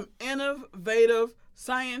 them are some innovative,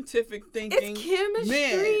 scientific thinking It's chemistry.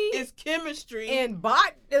 men. It's chemistry. And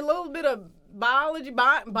a little bit of biology.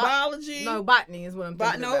 Biology. No, botany is what I'm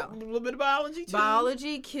thinking about. A little bit of biology, too.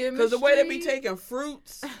 Biology, chemistry. Because the way they be taking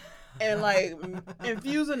fruits... and like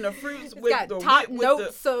infusing the fruits with got the top with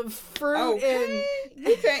notes of fruit and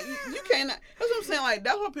you can't. That's what I'm saying. Like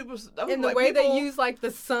that's what people. And the way they use like the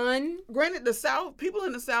sun. Granted, the South people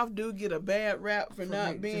in the South do get a bad rap for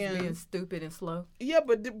not being stupid and if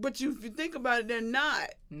you think about it, they're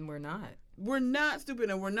not. And we're not. We're not stupid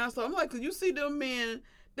and we're not slow. I'm like, 'cause you see them men,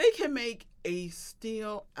 they can make a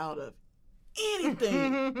steel out of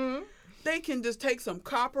anything. They can just take some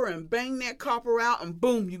copper and bang that copper out, and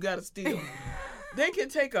boom, you got a steel. They can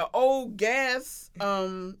take an old gas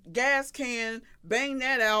can, bang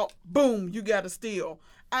that out, boom, you got a steel.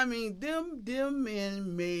 I mean, them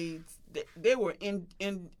men made. They were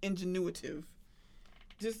ingenuitive.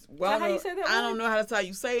 Just how you say that I don't know how to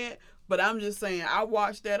you say it, but I'm just saying. I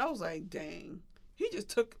watched that. I was like, dang, He just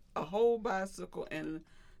took a whole bicycle and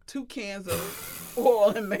 2 cans of oil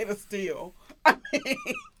and made of steel. I mean,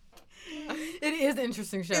 It is an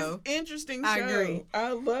interesting show. it's interesting show. I agree.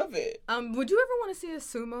 I love it. Would you ever want to see a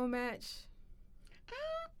sumo match?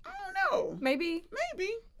 I don't know. Maybe.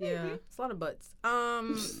 Maybe. Yeah, it's a lot of butts.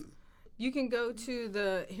 You can go to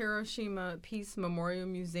the Hiroshima Peace Memorial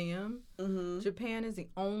Museum. Mm-hmm. Japan is the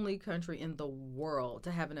only country in the world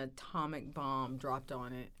to have an atomic bomb dropped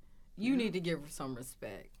on it. You need to give some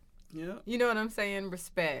respect. Yeah. You know what I'm saying?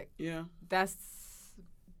 Respect. Yeah. That's,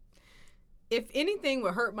 if anything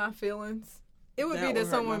would hurt my feelings, it would That be would that hurt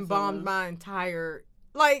someone my bombed feelings. my entire,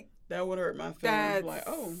 like, That would hurt my feelings. that's Like,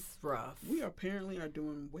 oh, rough. we apparently are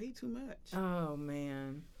doing way too much. Oh,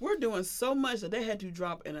 man. We're doing so much that they had to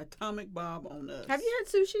drop an atomic bomb on us. Have you had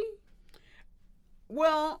sushi?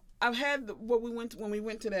 Well, I've had when we went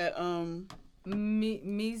to that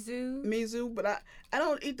Mizu? Mizu, but I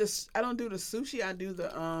don't eat the I don't do the sushi. I do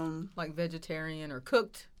the Like vegetarian or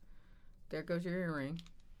cooked. There goes your earring.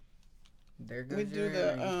 There goes we your do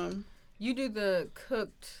earring. the You do the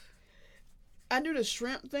cooked. I do the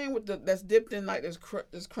shrimp thing with that's dipped in like this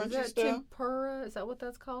Is crunchy that stuff. tempura? Is that what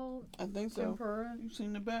that's called? I think so. Tempura? You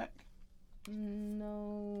seen the back?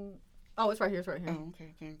 No. Oh, it's right here. It's right here. Oh,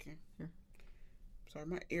 okay. Thank you. Here. Sorry,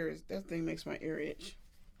 my ear is that thing makes my ear itch.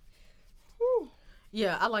 Whew.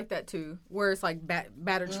 Yeah, I like that too. Where it's like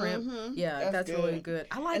battered shrimp. Mhm. Yeah, that's really good.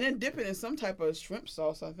 I like And then dip it in some type of shrimp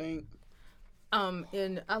sauce. I think. I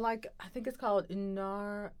think it's called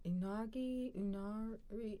unari.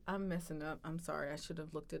 I'm messing up. I'm sorry. I should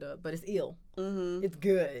have looked it up, but it's eel. Mm-hmm. It's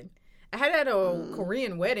good. I had it at a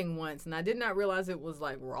Korean wedding once, and I did not realize it was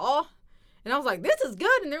like raw. And I was like, "This is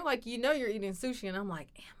good." And they're like, "You're eating sushi," and I'm like,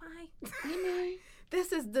 "Am I?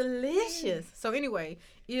 This is delicious." So anyway,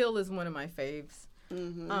 eel is one of my faves.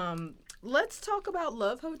 Mm-hmm. Let's talk about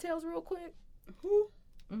love hotels real quick. Who?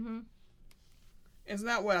 Mm-hmm. It's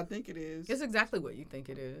not what I think it is. It's exactly what you think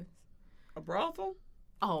it is. A brothel?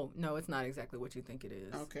 Oh no, it's not exactly what you think it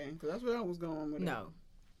is. Okay, because that's where I was going with it. No.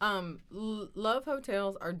 Love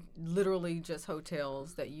hotels are literally just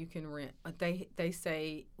hotels that you can rent. They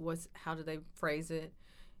say how do they phrase it?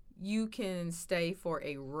 You can stay for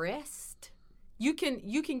a rest. You can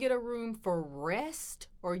get a room for rest,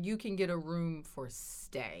 or you can get a room for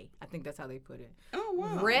stay. I think that's how they put it. Oh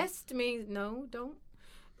wow. Rest means don't.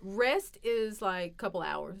 Rest is like a couple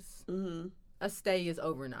hours. Mm-hmm. A stay is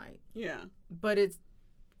overnight, Yeah. but it's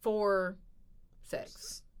for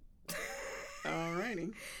sex.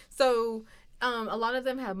 Alrighty. So, a lot of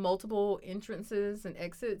them have multiple entrances and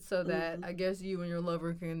exits, so that I guess you and your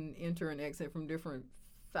lover can enter and exit from different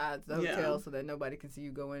sides of the hotel, so that nobody can see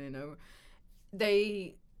you go in and over.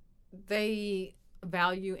 They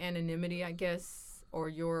value anonymity, I guess, or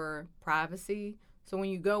your privacy. So when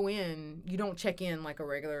you go in, you don't check in like a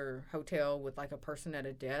regular hotel with like a person at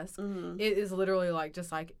a desk. Mm-hmm. It is literally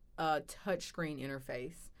just like a touchscreen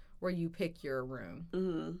interface where you pick your room.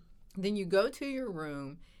 Mm-hmm. Then you go to your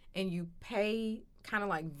room and you pay kind of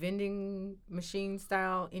like vending machine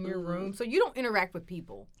style in your room. So you don't interact with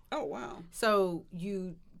people. Oh wow. So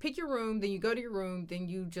you pick your room, then you go to your room, then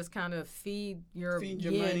you just kind of feed your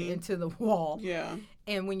yen money into the wall. Yeah.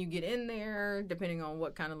 And when you get in there, depending on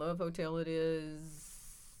what kind of love hotel it is,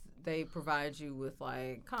 they provide you with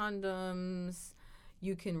like condoms.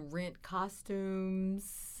 You can rent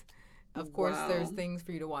costumes. Of course, there's things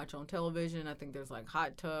for you to watch on television. I think there's like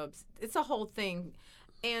hot tubs. It's a whole thing.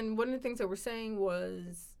 And one of the things that we're saying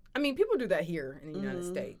was, I mean, people do that here in the United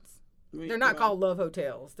States. They're not called love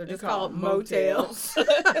hotels. They're just called motels.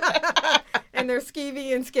 And they're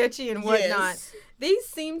skeevy and sketchy and whatnot. Yes. These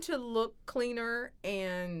seem to look cleaner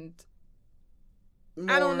and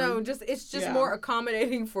I don't know, it's just more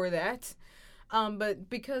accommodating for that. But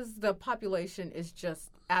because the population is just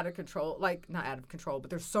out of control, like not out of control, but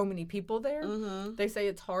there's so many people there, they say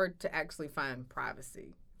it's hard to actually find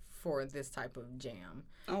privacy for this type of jam.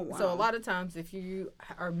 Oh wow. So a lot of times if you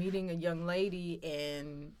are meeting a young lady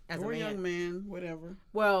and as or a man, young man, whatever.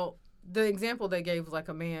 well, the example they gave was like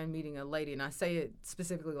a man meeting a lady, and I say it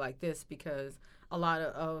specifically like this because a lot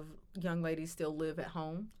of young ladies still live at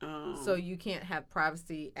home. So you can't have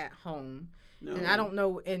privacy at home. No. And I don't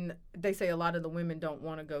know, and they say a lot of the women don't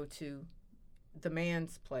want to go to the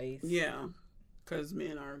man's place. Yeah. Because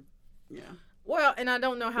men are, Well, and I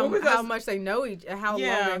don't know how much they know how long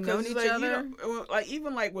they've known each other. Like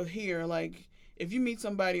even like with here, like if you meet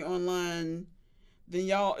somebody online, then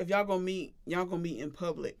if y'all gonna meet in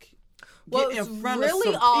public. Well, Get it's in front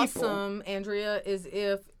really of some people. awesome, Andrea, is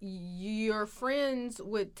if your friends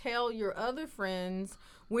would tell your other friends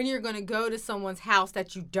when you're going to go to someone's house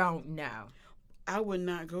that you don't know. I would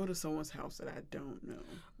not go to someone's house that I don't know.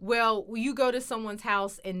 Well, you go to someone's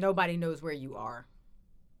house and nobody knows where you are.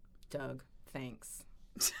 Doug, thanks.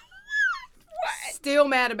 What? Still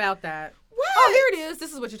mad about that. What? Oh, here it is.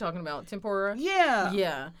 This is what you're talking about. Tempura. Yeah.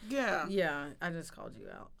 Yeah. Yeah. Yeah. I just called you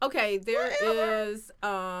out. Okay, there Whatever. is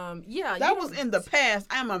yeah. That was in the past.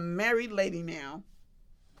 I'm a married lady now.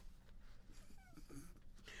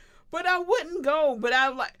 But I wouldn't go. But I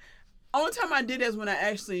like. Only time I did that is when I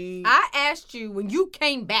actually. I asked you when you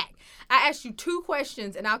came back. I asked you 2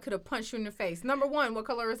 questions and I could have punched you in the face. Number 1, what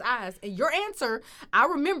color is eyes? And your answer, I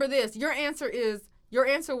remember this. Your answer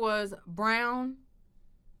was brown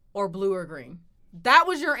or blue or green. That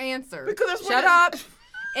was your answer. Because that's what Shut it- up.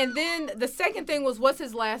 And then the second thing was, what's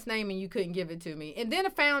his last name? And you couldn't give it to me. And then I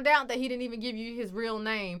found out that he didn't even give you his real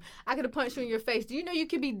name. I could have punched you in your face. Do you know you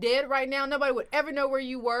could be dead right now? Nobody would ever know where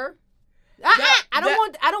you were.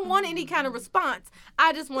 I don't want any kind of response.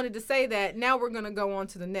 I just wanted to say that. Now we're gonna go on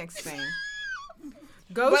to the next thing.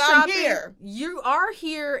 Go But I'm shopping. here. You are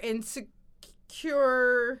here and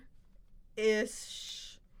secure-ish.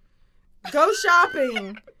 Go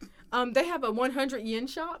shopping. They have a 100 yen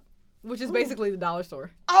shop, which is basically the dollar store.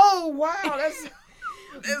 Oh wow, that's.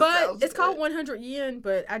 But it's called 100 yen,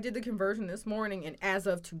 but I did the conversion this morning, and as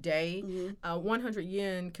of today, 100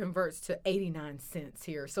 yen converts to 89 cents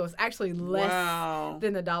here. So it's actually less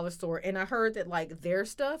than the dollar store. And I heard that, like, their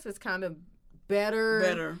stuff is kind of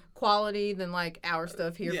better quality than, like, our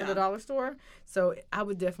stuff here for the dollar store. So I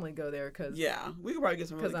would definitely go there because we could probably get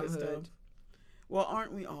some really good I'm stuff. hood. Well,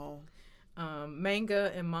 aren't we all?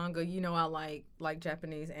 Manga and manga, you know, I like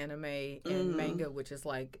Japanese anime and manga, which is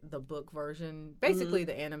like the book version, basically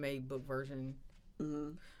the anime book version.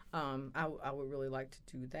 I would really like to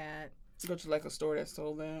do that. Go to like a store that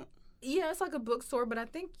sold that. Yeah, it's like a bookstore, but I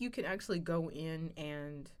think you can actually go in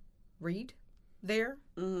and read there.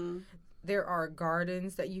 There are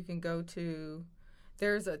gardens that you can go to.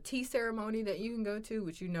 There's a tea ceremony that you can go to,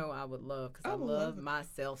 which you know I would love because I love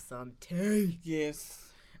myself some tea. Yes.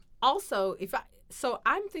 Also,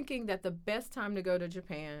 I'm thinking that the best time to go to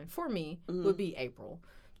Japan for me would be April,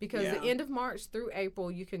 because the end of March through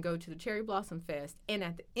April you can go to the Cherry Blossom Fest, and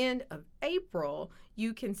at the end of April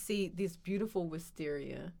you can see this beautiful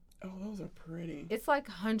wisteria. Oh, those are pretty. It's like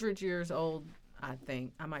 100 years old, I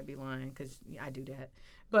think. I might be lying because I do that,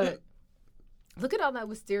 but look at all that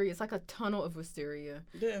wisteria. It's like a tunnel of wisteria.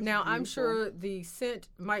 Now I'm sure the scent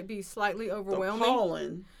might be slightly overwhelming. The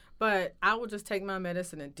pollen. But I will just take my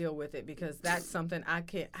medicine and deal with it because that's something I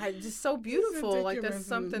can't. It's just so beautiful. Like, that's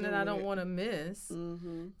something that I don't want to miss.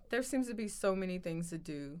 There seems to be so many things to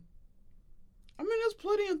do. I mean, there's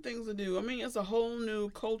plenty of things to do. I mean, it's a whole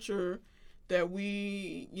new culture that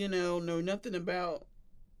we, know nothing about.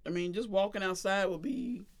 I mean, just walking outside would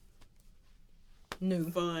be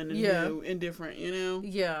New. fun and new and different,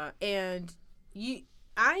 Yeah, and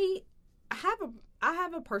I have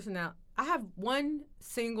a personality. I have one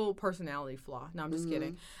single personality flaw. No, I'm just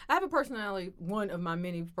kidding. I have one of my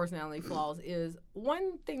many personality flaws is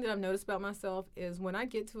one thing that I've noticed about myself is when I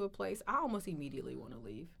get to a place, I almost immediately want to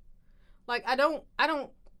leave. Like,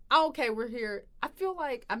 okay, we're here. I feel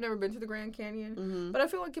like I've never been to the Grand Canyon, but I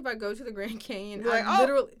feel like if I go to the Grand Canyon, like,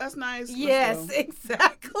 literally. That's nice. Yes,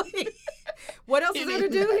 exactly. What else is there to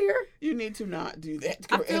do here? You need to not do that.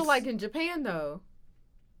 I feel like in Japan, though,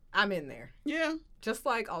 I'm in there. Yeah. Just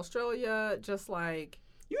like Australia, just like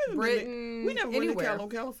Britain. We never went to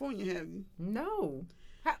California, have you? No.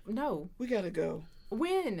 No. We got to go.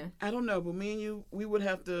 When? I don't know, but me and you, we would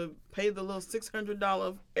have to pay the little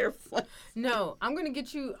 $600 airplane. No, I'm gonna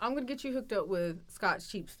get you hooked up with Scott's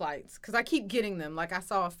Cheap Flights because I keep getting them. Like, I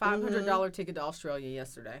saw a $500 ticket to Australia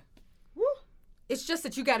yesterday. Woo. It's just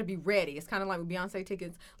that you got to be ready. It's kind of like with Beyonce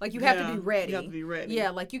tickets. Like, you have to be ready. You have to be ready. Yeah,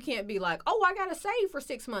 like, you can't be like, oh, I got to save for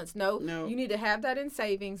 6 months. No. You need to have that in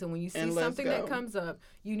savings. And when you see something that comes up,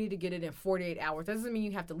 you need to get it in 48 hours. That doesn't mean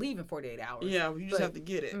you have to leave in 48 hours. Yeah, you just have to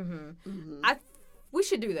get it. We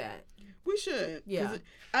should do that. We should. Yeah.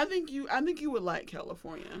 I think you would like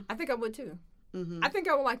California. I think I would, too. I think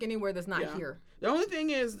I would like anywhere that's not here. The only thing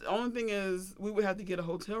is we would have to get a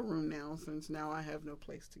hotel room now since now I have no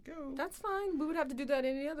place to go. That's fine. We would have to do that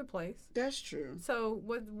any other place. That's true. So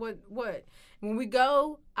what? When we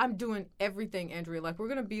go, I'm doing everything, Andrea. Like, we're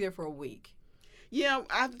going to be there for a week. Yeah,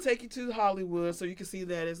 I have to take you to Hollywood so you can see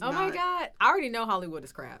that it's Oh my God. I already know Hollywood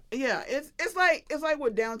is crap. Yeah, it's like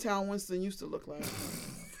what downtown Winston used to look like.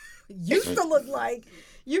 Used to look like?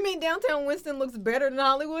 You mean downtown Winston looks better than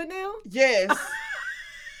Hollywood now? Yes.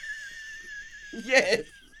 Yes.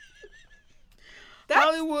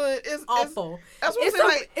 Hollywood is awful. That's what I'm It's saying.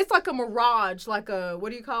 like, it's like a mirage, like a, what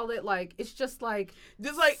do you call it? Like, it's just like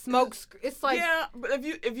Just like smoke. It's like yeah, but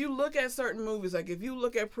if you look at certain movies, like if you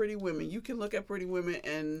look at Pretty Women, you can look at Pretty Women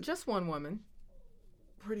and just one woman.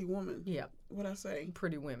 Pretty Woman. Yeah, What'd I say?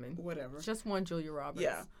 Pretty Women. Whatever. Just one Julia Roberts.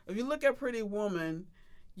 Yeah. If you look at Pretty Woman,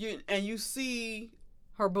 you see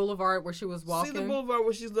Her boulevard where she was walking. see the boulevard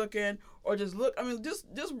where she's looking, or just look. I mean, just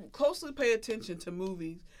closely pay attention to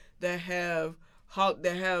movies that have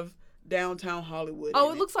downtown Hollywood. Oh,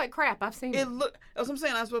 in it looks like crap. I've seen it. It look. That's what I'm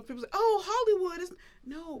saying. That's what people say. Oh, Hollywood is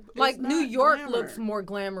no. It's Like New not York glamour. looks more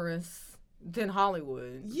glamorous than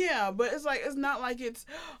Hollywood. Yeah, but it's like it's not like it's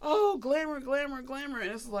glamour,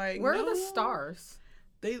 and it's like Where no. are the stars?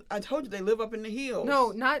 I told you they live up in the hills.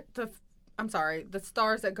 No, not the. I'm sorry, the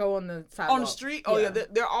stars that go on the sidewalk. on the street. Oh yeah,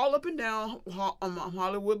 they're all up and down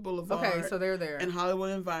Hollywood Boulevard. Okay, so they're there. And Hollywood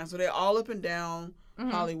and Vine, so they're all up and down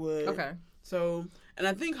Hollywood. Okay. So, and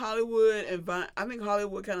I think Hollywood and Vine, I think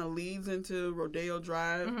Hollywood kind of leads into Rodeo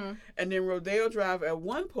Drive, and then Rodeo Drive at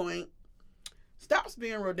one point stops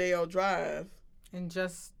being Rodeo Drive And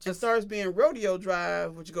just and starts being Rodeo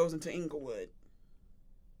Drive, which goes into Inglewood.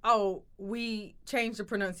 oh, we changed the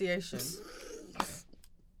pronunciation.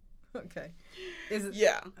 Okay. Is it?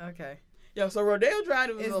 Yeah, Okay. yeah. So Rodeo Drive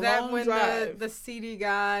is a that long when drive. the seedy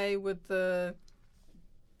guy with the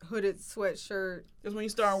hooded sweatshirt? Is when you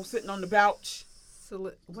start sitting on the couch.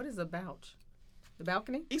 What is a bouch? The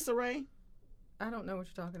balcony? Issa Rae, I don't know what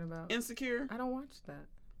you're talking about. Insecure. I don't watch that.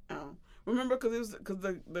 Oh, remember because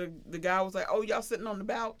the guy was like, "Oh, y'all sitting on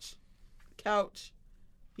the couch.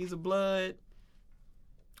 He's a blood."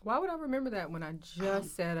 Why would I remember that when I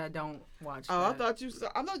just said I don't watch Oh, that? I thought you saw.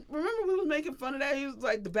 Remember we was making fun of that. He was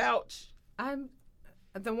like the couch.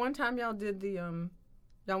 The one time y'all did the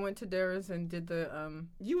y'all went to Dara's and did the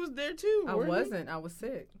You was there too. I weren't you? wasn't. I was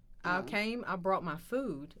sick. I Oh. came, I brought my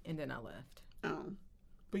food, and then I left. Oh,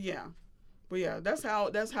 but yeah, That's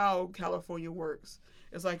how California works.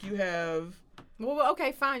 It's like you have. Well,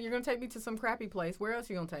 okay, fine. You're gonna take me to some crappy place. Where else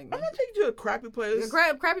are you gonna take me? I'm gonna take you to a crappy place.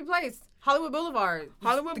 Crappy place. Hollywood Boulevard.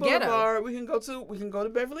 Hollywood The ghetto. Boulevard. We can go to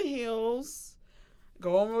Beverly Hills.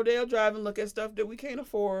 Go on Rodeo Drive and look at stuff that we can't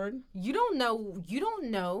afford. You don't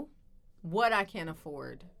know what I can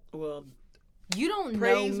afford. Well, You don't know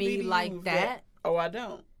praise be me to like you that. Oh, I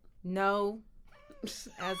don't. No.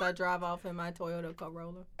 As I drive off in my Toyota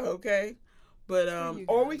Corolla. Okay. But you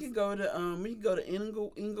or we guys. can go to we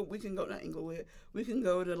can go not Inglewood. We can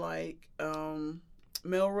go to like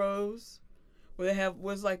Melrose, where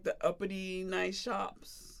was like the uppity nice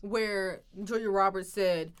shops. Where Julia Roberts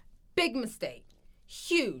said, "Big mistake,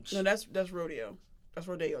 huge." No, that's rodeo. That's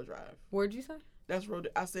Rodeo Drive. Where'd you say? That's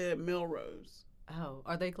rodeo. I said Melrose. Oh,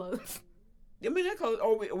 are they closed? I mean that close.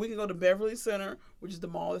 Or we can go to Beverly Center, which is the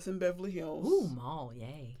mall that's in Beverly Hills. Ooh, mall,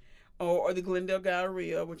 yay. Or the Glendale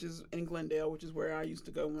Galleria, which is in Glendale, which is where I used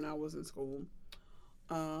to go when I was in school.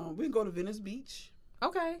 We can go to Venice Beach.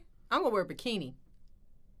 Okay, I'm gonna wear a bikini.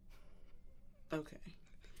 Okay.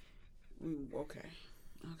 Okay.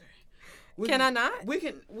 Can I not? We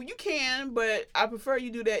can. Well, you can, but I prefer you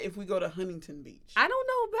do that if we go to Huntington Beach. I don't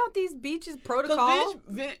know about these beaches protocol.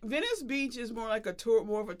 Because Venice Beach is more like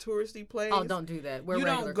more of a touristy place. Oh, don't do that. We're you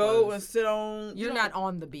regular don't go clothes. and sit on. You're not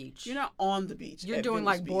on the beach. You're not on the beach. You're at doing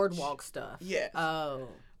Venice like Beach. boardwalk stuff. Yes. Oh.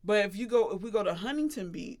 But if we go to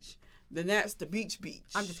Huntington Beach, then that's the beach.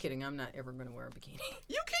 I'm just kidding. I'm not ever going to wear a bikini.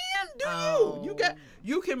 You can, do Oh.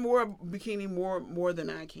 you can wear a bikini more than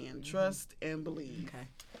I can. Trust and believe. Okay.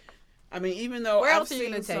 I mean, even though Where I've else are you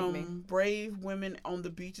seen gonna take some me? brave women on the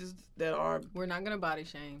beaches that are We're not going to body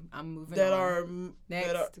shame. I'm moving that on. are Next.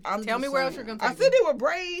 that are, I'm Tell just me where else saying. you're gonna take I said me. they were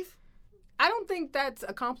brave. I don't think that's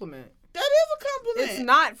a compliment. That is a compliment. It's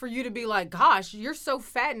not for you to be like, gosh, you're so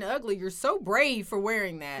fat and ugly. You're so brave for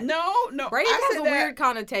wearing that. No. Brave I has said a that- weird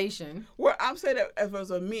connotation. Well, I'm saying that if it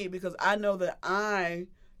was on me because I know that I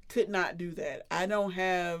could not do that. I don't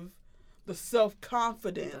have the self The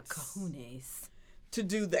confidence cojones. to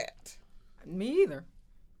do that. Me either.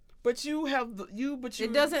 But you have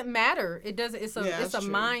It doesn't matter. It doesn't. It's a Yeah, it's that's a true.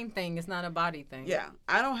 mind thing. It's not a body thing. Yeah,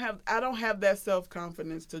 I don't have that self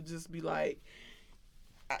confidence to just be like,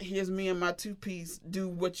 here's me and my 2-piece. Do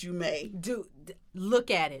what you may. Look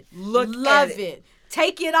at it. Love at it.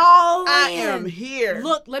 Take it all I in. am here.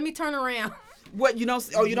 Look. Let me turn around. What you don't?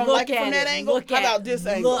 Oh, you don't Look like it from at that it. angle? Look How at about it. this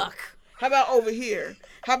angle? Look. How about over here?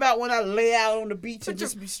 How about when I lay out on the beach and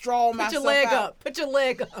just be straw Put myself your leg out? up. Put your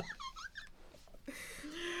leg up.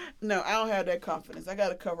 No, I don't have that confidence. I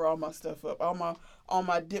gotta cover all my stuff up, all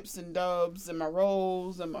my dips and dubs and my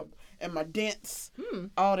rolls and my dents,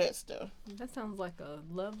 all that stuff. That sounds like a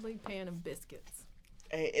lovely pan of biscuits.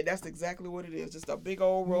 And that's exactly what it is. Just a big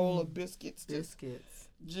old roll of biscuits, just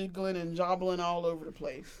jiggling and jobbling all over the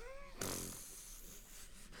place.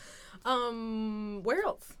 Where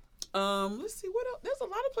else? Let's see what else. There's a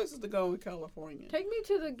lot of places to go in California. Take me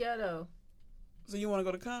to the ghetto. So you want to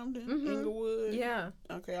go to Compton, Inglewood? Yeah.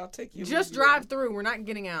 Okay, I'll take you. Just drive through. We're not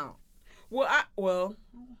getting out. Well,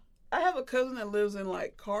 I have a cousin that lives in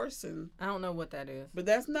like Carson. I don't know what that is. But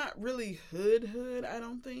that's not really hood. I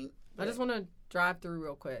don't think. I just want to drive through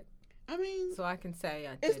real quick. I mean, so I can say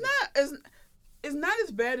I did it's not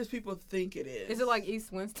as bad as people think it is. Is it like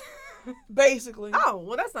East Winston? Basically. Oh,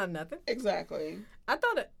 well, that's not nothing. Exactly. I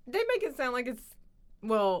thought they make it sound like it's,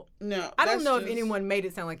 well, no. I don't know if anyone made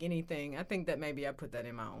it sound like anything. I think that maybe I put that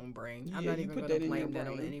in my own brain. Yeah, I'm not even going to blame that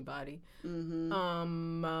on anybody. Mm-hmm.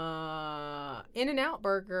 In-N-Out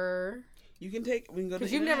Burger. We can go to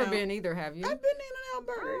Because you've never been either, have you? I've been to In-N-Out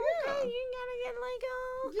Burger, yeah. Okay, you gotta get like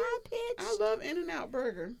high pitch. I love In-N-Out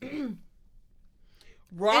Burger.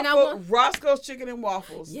 Roscoe's Chicken and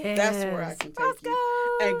Waffles. Yes. That's where I can take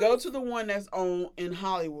you. And go to the one that's in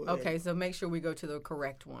Hollywood. Okay, so make sure we go to the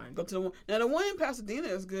correct one. Go to the one. Now, the one in Pasadena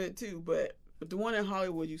is good, too, but the one in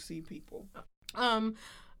Hollywood, you see people.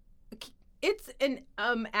 It's an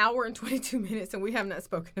hour and 22 minutes, and we have not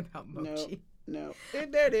spoken about mochi. No.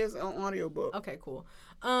 There it is on audiobook. Okay, cool.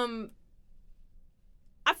 I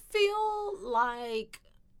feel like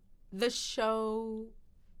the show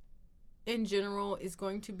in general is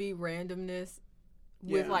going to be randomness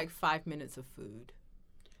with like 5 minutes of food.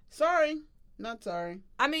 Sorry. Not sorry.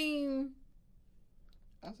 I mean,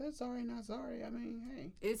 I said sorry, not sorry. I mean,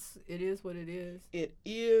 hey. It is what it is. It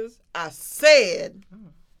is. I said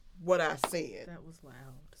what I said. That was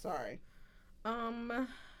loud. Sorry.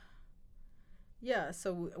 Yeah,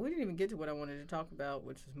 so we didn't even get to what I wanted to talk about,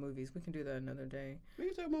 which was movies. We can do that another day. We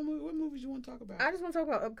can talk about what movies you want to talk about. I just want to talk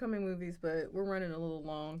about upcoming movies, but we're running a little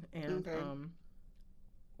long, and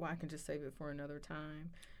I can just save it for another time.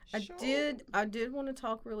 Sure. I did want to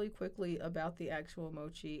talk really quickly about the actual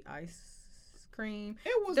mochi ice cream.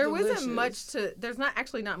 It was delicious. There's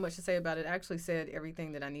not much to say about it. I actually said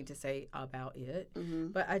everything that I need to say about it. Mm-hmm.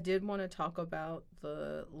 But I did want to talk about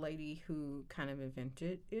the lady who kind of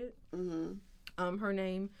invented it. Mm-hmm. Her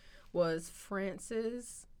name was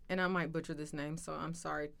Frances, and I might butcher this name, so I'm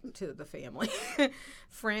sorry to the family.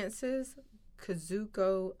 Frances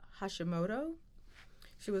Kazuko Hashimoto.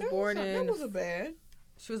 She was born in. That wasn't bad.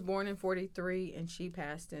 She was born in 1943, and she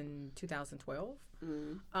passed in 2012.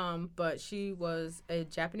 Mm. But she was a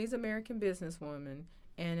Japanese American businesswoman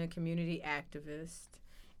and a community activist.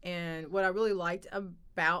 And what I really liked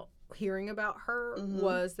about hearing about her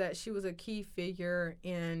was that she was a key figure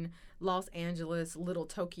in Los Angeles, Little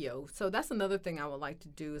Tokyo. So that's another thing I would like to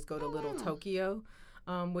do is go to Little Tokyo,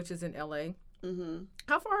 which is in LA. Mm-hmm.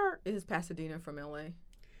 How far is Pasadena from LA?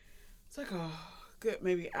 It's like a good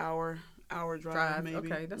maybe hour drive. Maybe.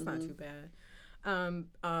 Okay, that's not too bad.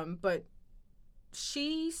 But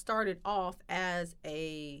she started off as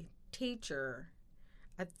a teacher.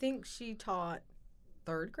 I think she taught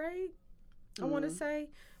 3rd grade, I want to say.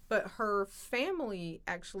 But her family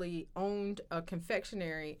actually owned a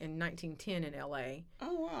confectionery in 1910 in L.A.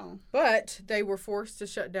 Oh, wow. But they were forced to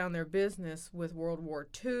shut down their business with World War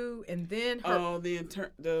II. And then her...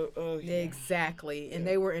 Exactly. And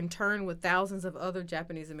they were interned with thousands of other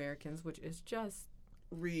Japanese Americans, which is just...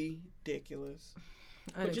 ridiculous.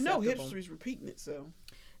 But you know history's repeating itself.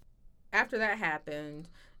 After that happened...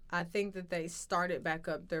 I think that they started back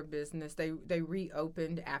up their business. They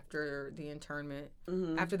reopened after the internment,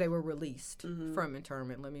 after they were released from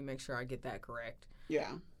internment. Let me make sure I get that correct.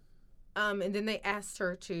 Yeah. And then they asked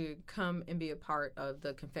her to come and be a part of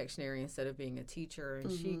the confectionery instead of being a teacher.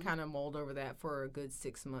 And she kind of mulled over that for a good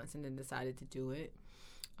 6 months and then decided to do it.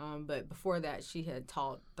 But before that, she had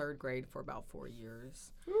taught 3rd grade for about 4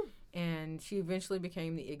 years. And she eventually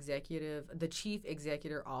became the chief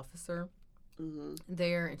executive officer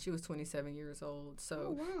there, and she was 27 years old.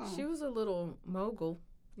 So she was a little mogul,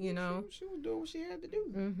 you know. She was doing what she had to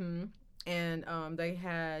do. And they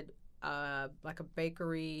had like a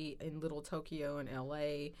bakery in Little Tokyo in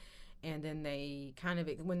LA, and then they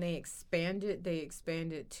when they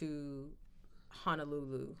expanded to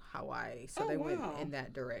Honolulu, Hawaii. So they went in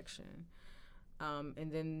that direction.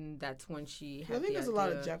 And then that's when she had I think there's a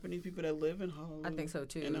lot of Japanese people that live in Honolulu. I think so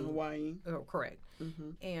too. And in Hawaii. Oh, correct.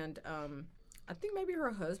 And I think maybe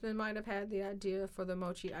her husband might have had the idea for the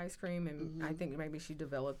mochi ice cream, and I think maybe she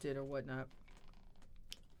developed it or whatnot.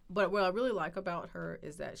 But what I really like about her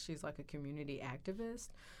is that she's like a community activist.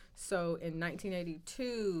 So in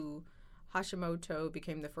 1982, Hashimoto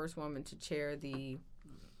became the first woman to chair the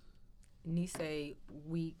Nisei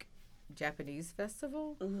Week Japanese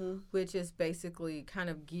festival, Mm-hmm. which is basically kind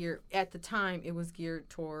of geared, at the time, it was geared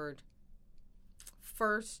toward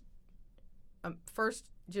first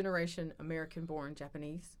generation American born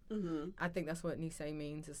Japanese. Mm-hmm. I think that's what Nisei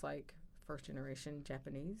means. It's like first generation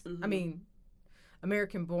Japanese. Mhm. I mean,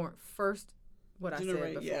 American born first. What I said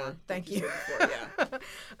before. Yeah. Thank You you. said before,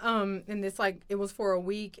 And it's like it was for a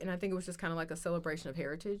week, and I think it was just kind of like a celebration of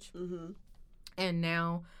heritage. Mm-hmm. And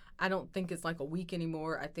now I don't think it's like a week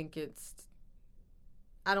anymore. I think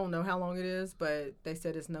I don't know how long it is, but they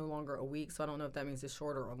said it's no longer a week, so I don't know if that means it's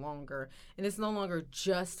shorter or longer. And it's no longer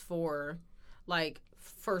just for like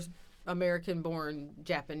first American born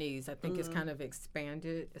Japanese. I think it's kind of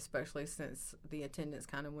expanded, especially since the attendance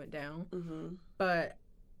kind of went down. Mm-hmm. But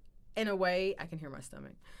in a way, I can hear my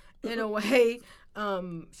stomach. In a way,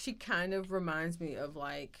 she kind of reminds me of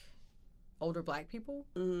like older Black people,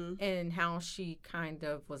 Mm-hmm. and how she kind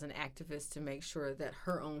of was an activist to make sure that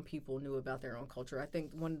her own people knew about their own culture. I think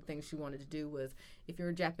one of the things she wanted to do was, if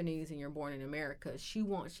you're Japanese and you're born in America, she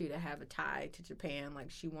wants you to have a tie to Japan. Like,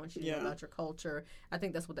 she wants you to know Yeah. about your culture. I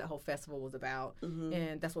think that's what that whole festival was about. Mm-hmm.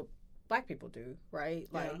 And that's what Black people do, right?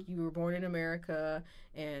 Like, Yeah. you were born in America,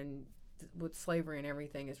 and with slavery and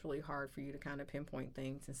everything, it's really hard for you to kind of pinpoint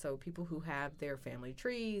things. And so people who have their family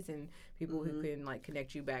trees and people who can like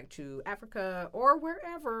connect you back to Africa or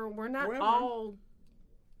wherever, we're not Wherever. all,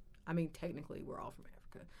 I mean, technically we're all from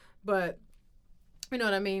Africa, but you know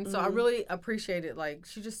what I mean? So I really appreciated, like,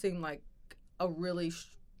 she just seemed like a really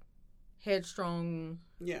headstrong,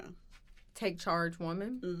 Yeah. take charge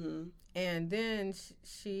woman. Mm-hmm. And then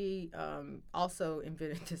she also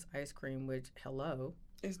invented this ice cream, which, hello,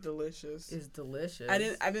 It's delicious. is delicious.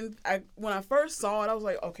 When I first saw it, I was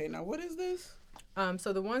like, okay, now what is this?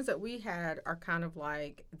 So the ones that we had are kind of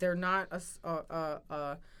like, they're not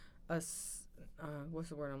what's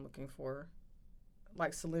the word I'm looking for?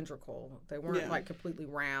 Like cylindrical. They weren't Yeah. like completely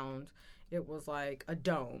round. It was like a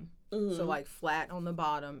dome. Mm-hmm. So like flat on the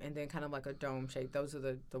bottom and then kind of like a dome shape. Those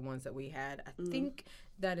are the ones that we had. I think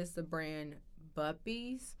that is the brand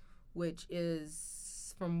Buppies, which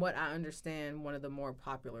is, from what I understand, one of the more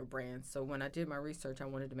popular brands. So when I did my research, I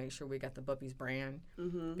wanted to make sure we got the Buppies brand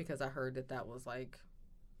Mm-hmm. because I heard that was like,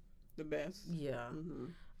 The best. yeah.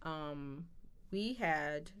 Mm-hmm. We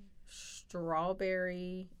had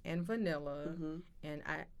strawberry and vanilla, Mm-hmm. and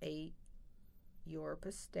I ate your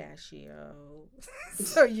pistachio.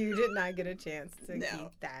 So you did not get a chance to No.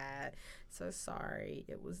 eat that. So sorry.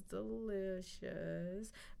 It was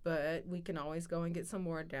delicious. But we can always go and get some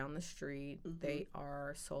more down the street. They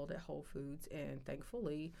are sold at Whole Foods, and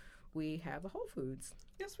thankfully we have a Whole Foods.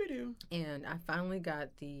 Yes, we do. And I finally got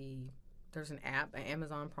there's an app, an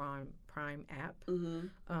Amazon Prime app,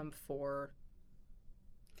 Mm-hmm. for,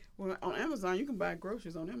 Well, on Amazon, you can buy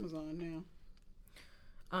groceries on Amazon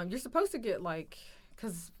now. you're supposed to get like,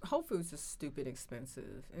 because Whole Foods is stupid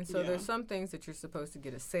expensive. And so Yeah. there's some things that you're supposed to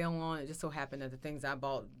get a sale on. It just so happened that the things I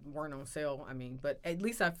bought weren't on sale. I mean, but at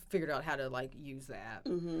least I figured out how to like use the app.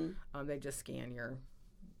 Mm-hmm. They just scan your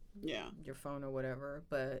Yeah. phone or whatever.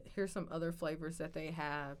 But here's some other flavors that they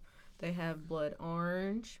have. They have blood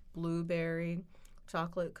orange, blueberry,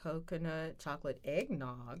 chocolate coconut, chocolate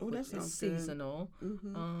eggnog, Ooh, that which is sounds good. seasonal.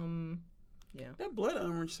 Mm-hmm. Yeah. That blood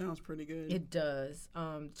orange sounds pretty good. It does.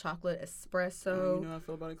 Chocolate espresso, Oh, you know how I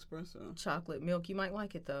feel about espresso. chocolate milk. You might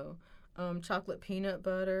like it though. Chocolate peanut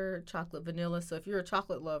butter, chocolate vanilla. So if you're a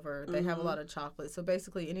chocolate lover, they have a lot of chocolate. So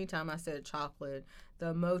basically, anytime I said chocolate,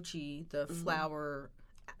 the mochi, the flour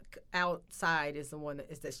outside is the one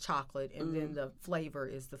that's chocolate, and then the flavor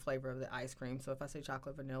is the flavor of the ice cream. So if I say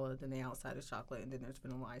chocolate vanilla, then the outside is chocolate, and then there's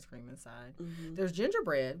vanilla ice cream inside. Mm-hmm. There's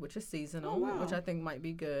gingerbread, which is seasonal, Oh, wow. which I think might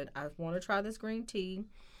be good. I want to try this green tea.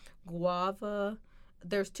 Guava.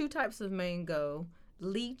 There's 2 types of mango.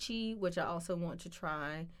 Lychee, which I also want to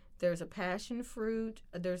try. There's a passion fruit.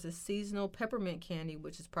 There's a seasonal peppermint candy,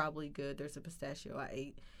 which is probably good. There's a pistachio I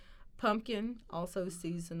ate. Pumpkin, also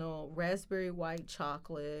seasonal. Raspberry white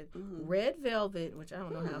chocolate. Red velvet, which I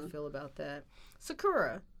don't know how I feel about that.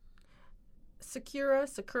 Sakura.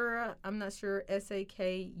 I'm not sure.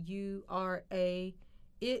 Sakura.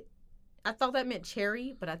 I thought that meant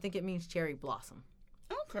cherry, but I think it means cherry blossom.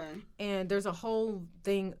 Okay. And there's a whole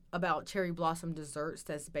thing about cherry blossom desserts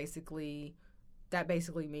that basically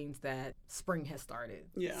means that spring has started.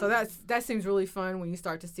 Yeah. So that seems really fun when you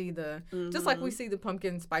start to see just like we see the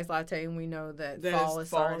pumpkin spice latte and we know that fall is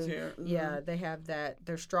starting. Here. Mm-hmm. Yeah, they have that.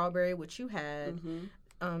 There's strawberry, which you had.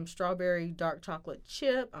 Mm-hmm. Strawberry dark chocolate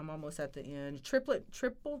chip. I'm almost at the end.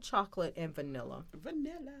 Triple chocolate and vanilla.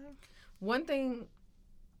 Vanilla. One thing.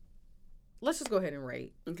 Let's just go ahead and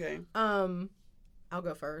rate. Okay. I'll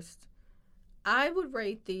go first. I would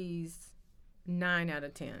rate these 9 out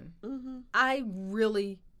of 10. Mm-hmm. I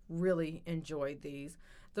really, really enjoyed these.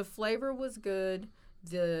 The flavor was good.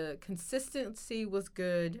 The consistency was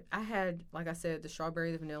good. I had, like I said, the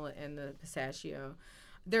strawberry, the vanilla, and the pistachio.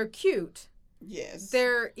 They're cute. Yes.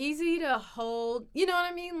 They're easy to hold. You know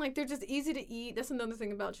what I mean? Like, they're just easy to eat. That's another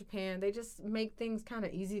thing about Japan. They just make things kind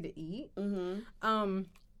of easy to eat. Mm-hmm.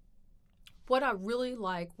 What I really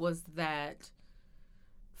like was that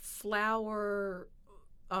flour,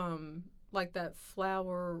 like that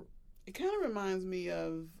flour, It kind of reminds me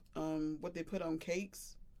of what they put on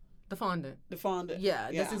cakes. the fondant. The fondant. Yeah,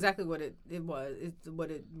 that's exactly what it was. It's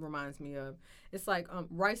what it reminds me of. It's like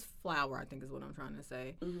rice flour, I think is what I'm trying to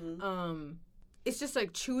say. Mm-hmm. It's just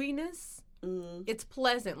like chewiness. Mm-hmm. It's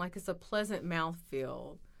pleasant, like it's a pleasant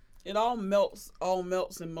mouthfeel. It all melts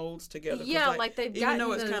and molds together. 'Cause, Yeah, like they've even gotten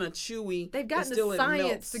though it's the- kind of chewy, They've gotten still the it science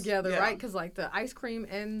melts. together, Yeah. right? Because like the ice cream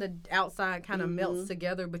and the outside kind of melts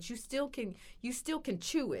together, but you still can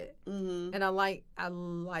chew it, Mm-hmm. and I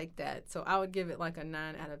like that. So I would give it like a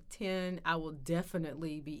 9 out of 10. I will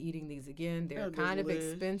definitely be eating these again. They're kind of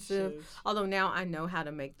expensive, although now I know how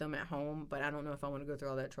to make them at home, but I don't know if I want to go through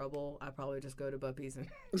all that trouble. I probably just go to Buppy's and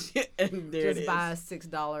And there just it buy a is.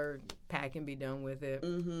 $6 pack and be done with it.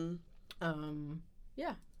 Mm-hmm.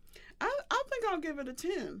 Yeah. I think I'll give it a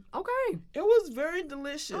 10. Okay. It was very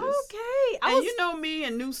delicious. Okay. And you know me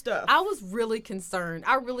and new stuff. I was really concerned.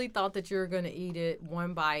 I really thought that you were going to eat it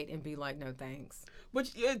one bite and be like, no thanks.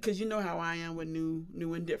 But yeah, because you know how I am with new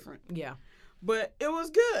and different. Yeah. But it was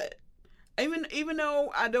good. Even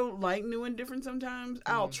though I don't like new and different sometimes,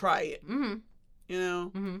 I'll try it. Mm-hmm. You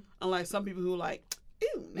know? Mm-hmm. Unlike some people who like,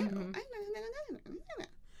 ew, no. Mhm.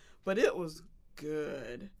 But it was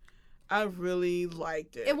good. I really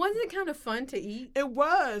liked it. It wasn't kind of fun to eat. It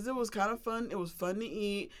was. It was kind of fun. It was fun to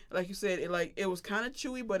eat. Like you said, it was kind of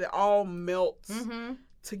chewy, but it all melts Mm-hmm.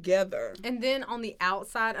 together. And then on the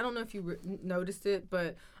outside, I don't know if you noticed it,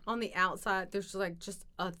 but on the outside, there's like just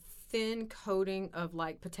a thin coating of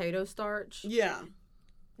like potato starch. Yeah.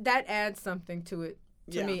 That adds something to it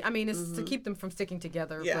to Yeah. me. I mean, it's to keep them from sticking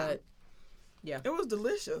together, Yeah. but yeah. It was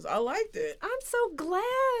delicious. I liked it. I'm so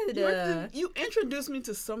glad. You introduced me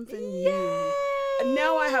to something Yay! new. And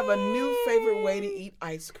now I have a new favorite way to eat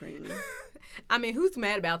ice cream. I mean, who's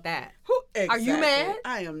mad about that? Exactly. Are you mad?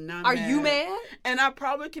 I am not Are mad. you mad? And I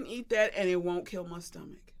probably can eat that and it won't kill my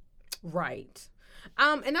stomach. Right.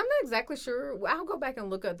 And I'm not exactly sure. I'll go back and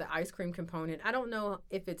look at the ice cream component. I don't know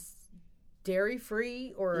if it's dairy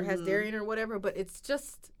free or has dairy in it or whatever, but it's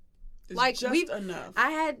just It's like just enough.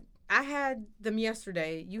 I had them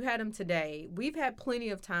yesterday. You had them today. We've had plenty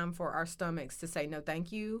of time for our stomachs to say no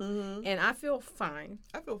thank you, and I feel fine.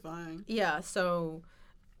 I feel fine. Yeah, so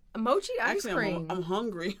mochi ice Actually, cream. I'm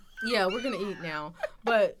hungry. Yeah, we're going to eat now.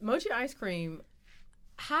 But mochi ice cream,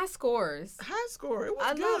 high scores. High score. It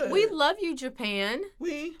was good. We love you, Japan.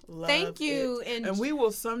 We love Thank you. it. And And we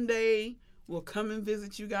will someday will come and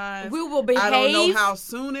visit you guys. we will behave. I don't know how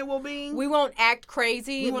soon it will be. We won't act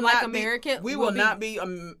crazy We will like not American. We will not be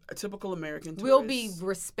a typical American tourist. We'll be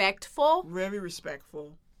respectful. very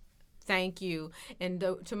respectful. Thank you. And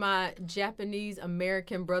to my Japanese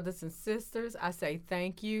American brothers and sisters, I say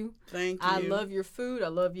thank you. Thank you. I love your food. I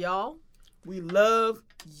love y'all. We love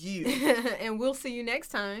you. And we'll see you next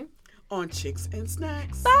time. On Chicks and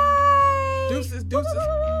Snacks. Bye. Deuces, deuces.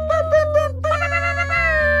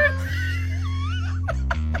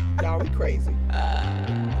 Y'all, we crazy.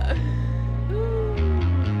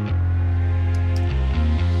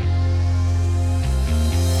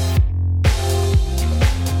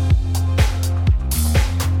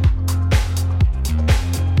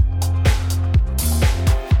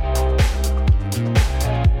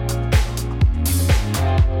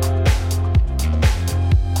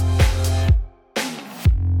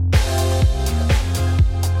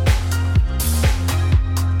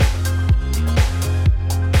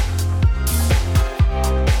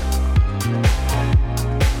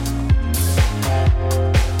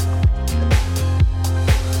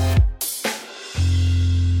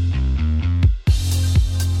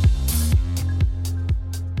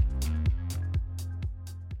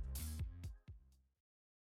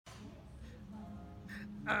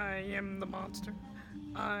 I am the monster.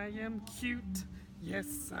 I am cute.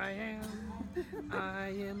 Yes, I am. I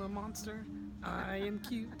am a monster. I am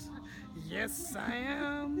cute. Yes, I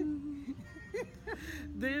am.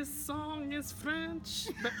 This song is French,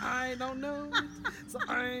 but I don't know it. So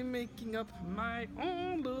I'm making up my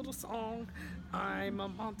own little song. I'm a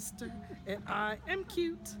monster and I am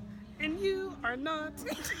cute, and you are not.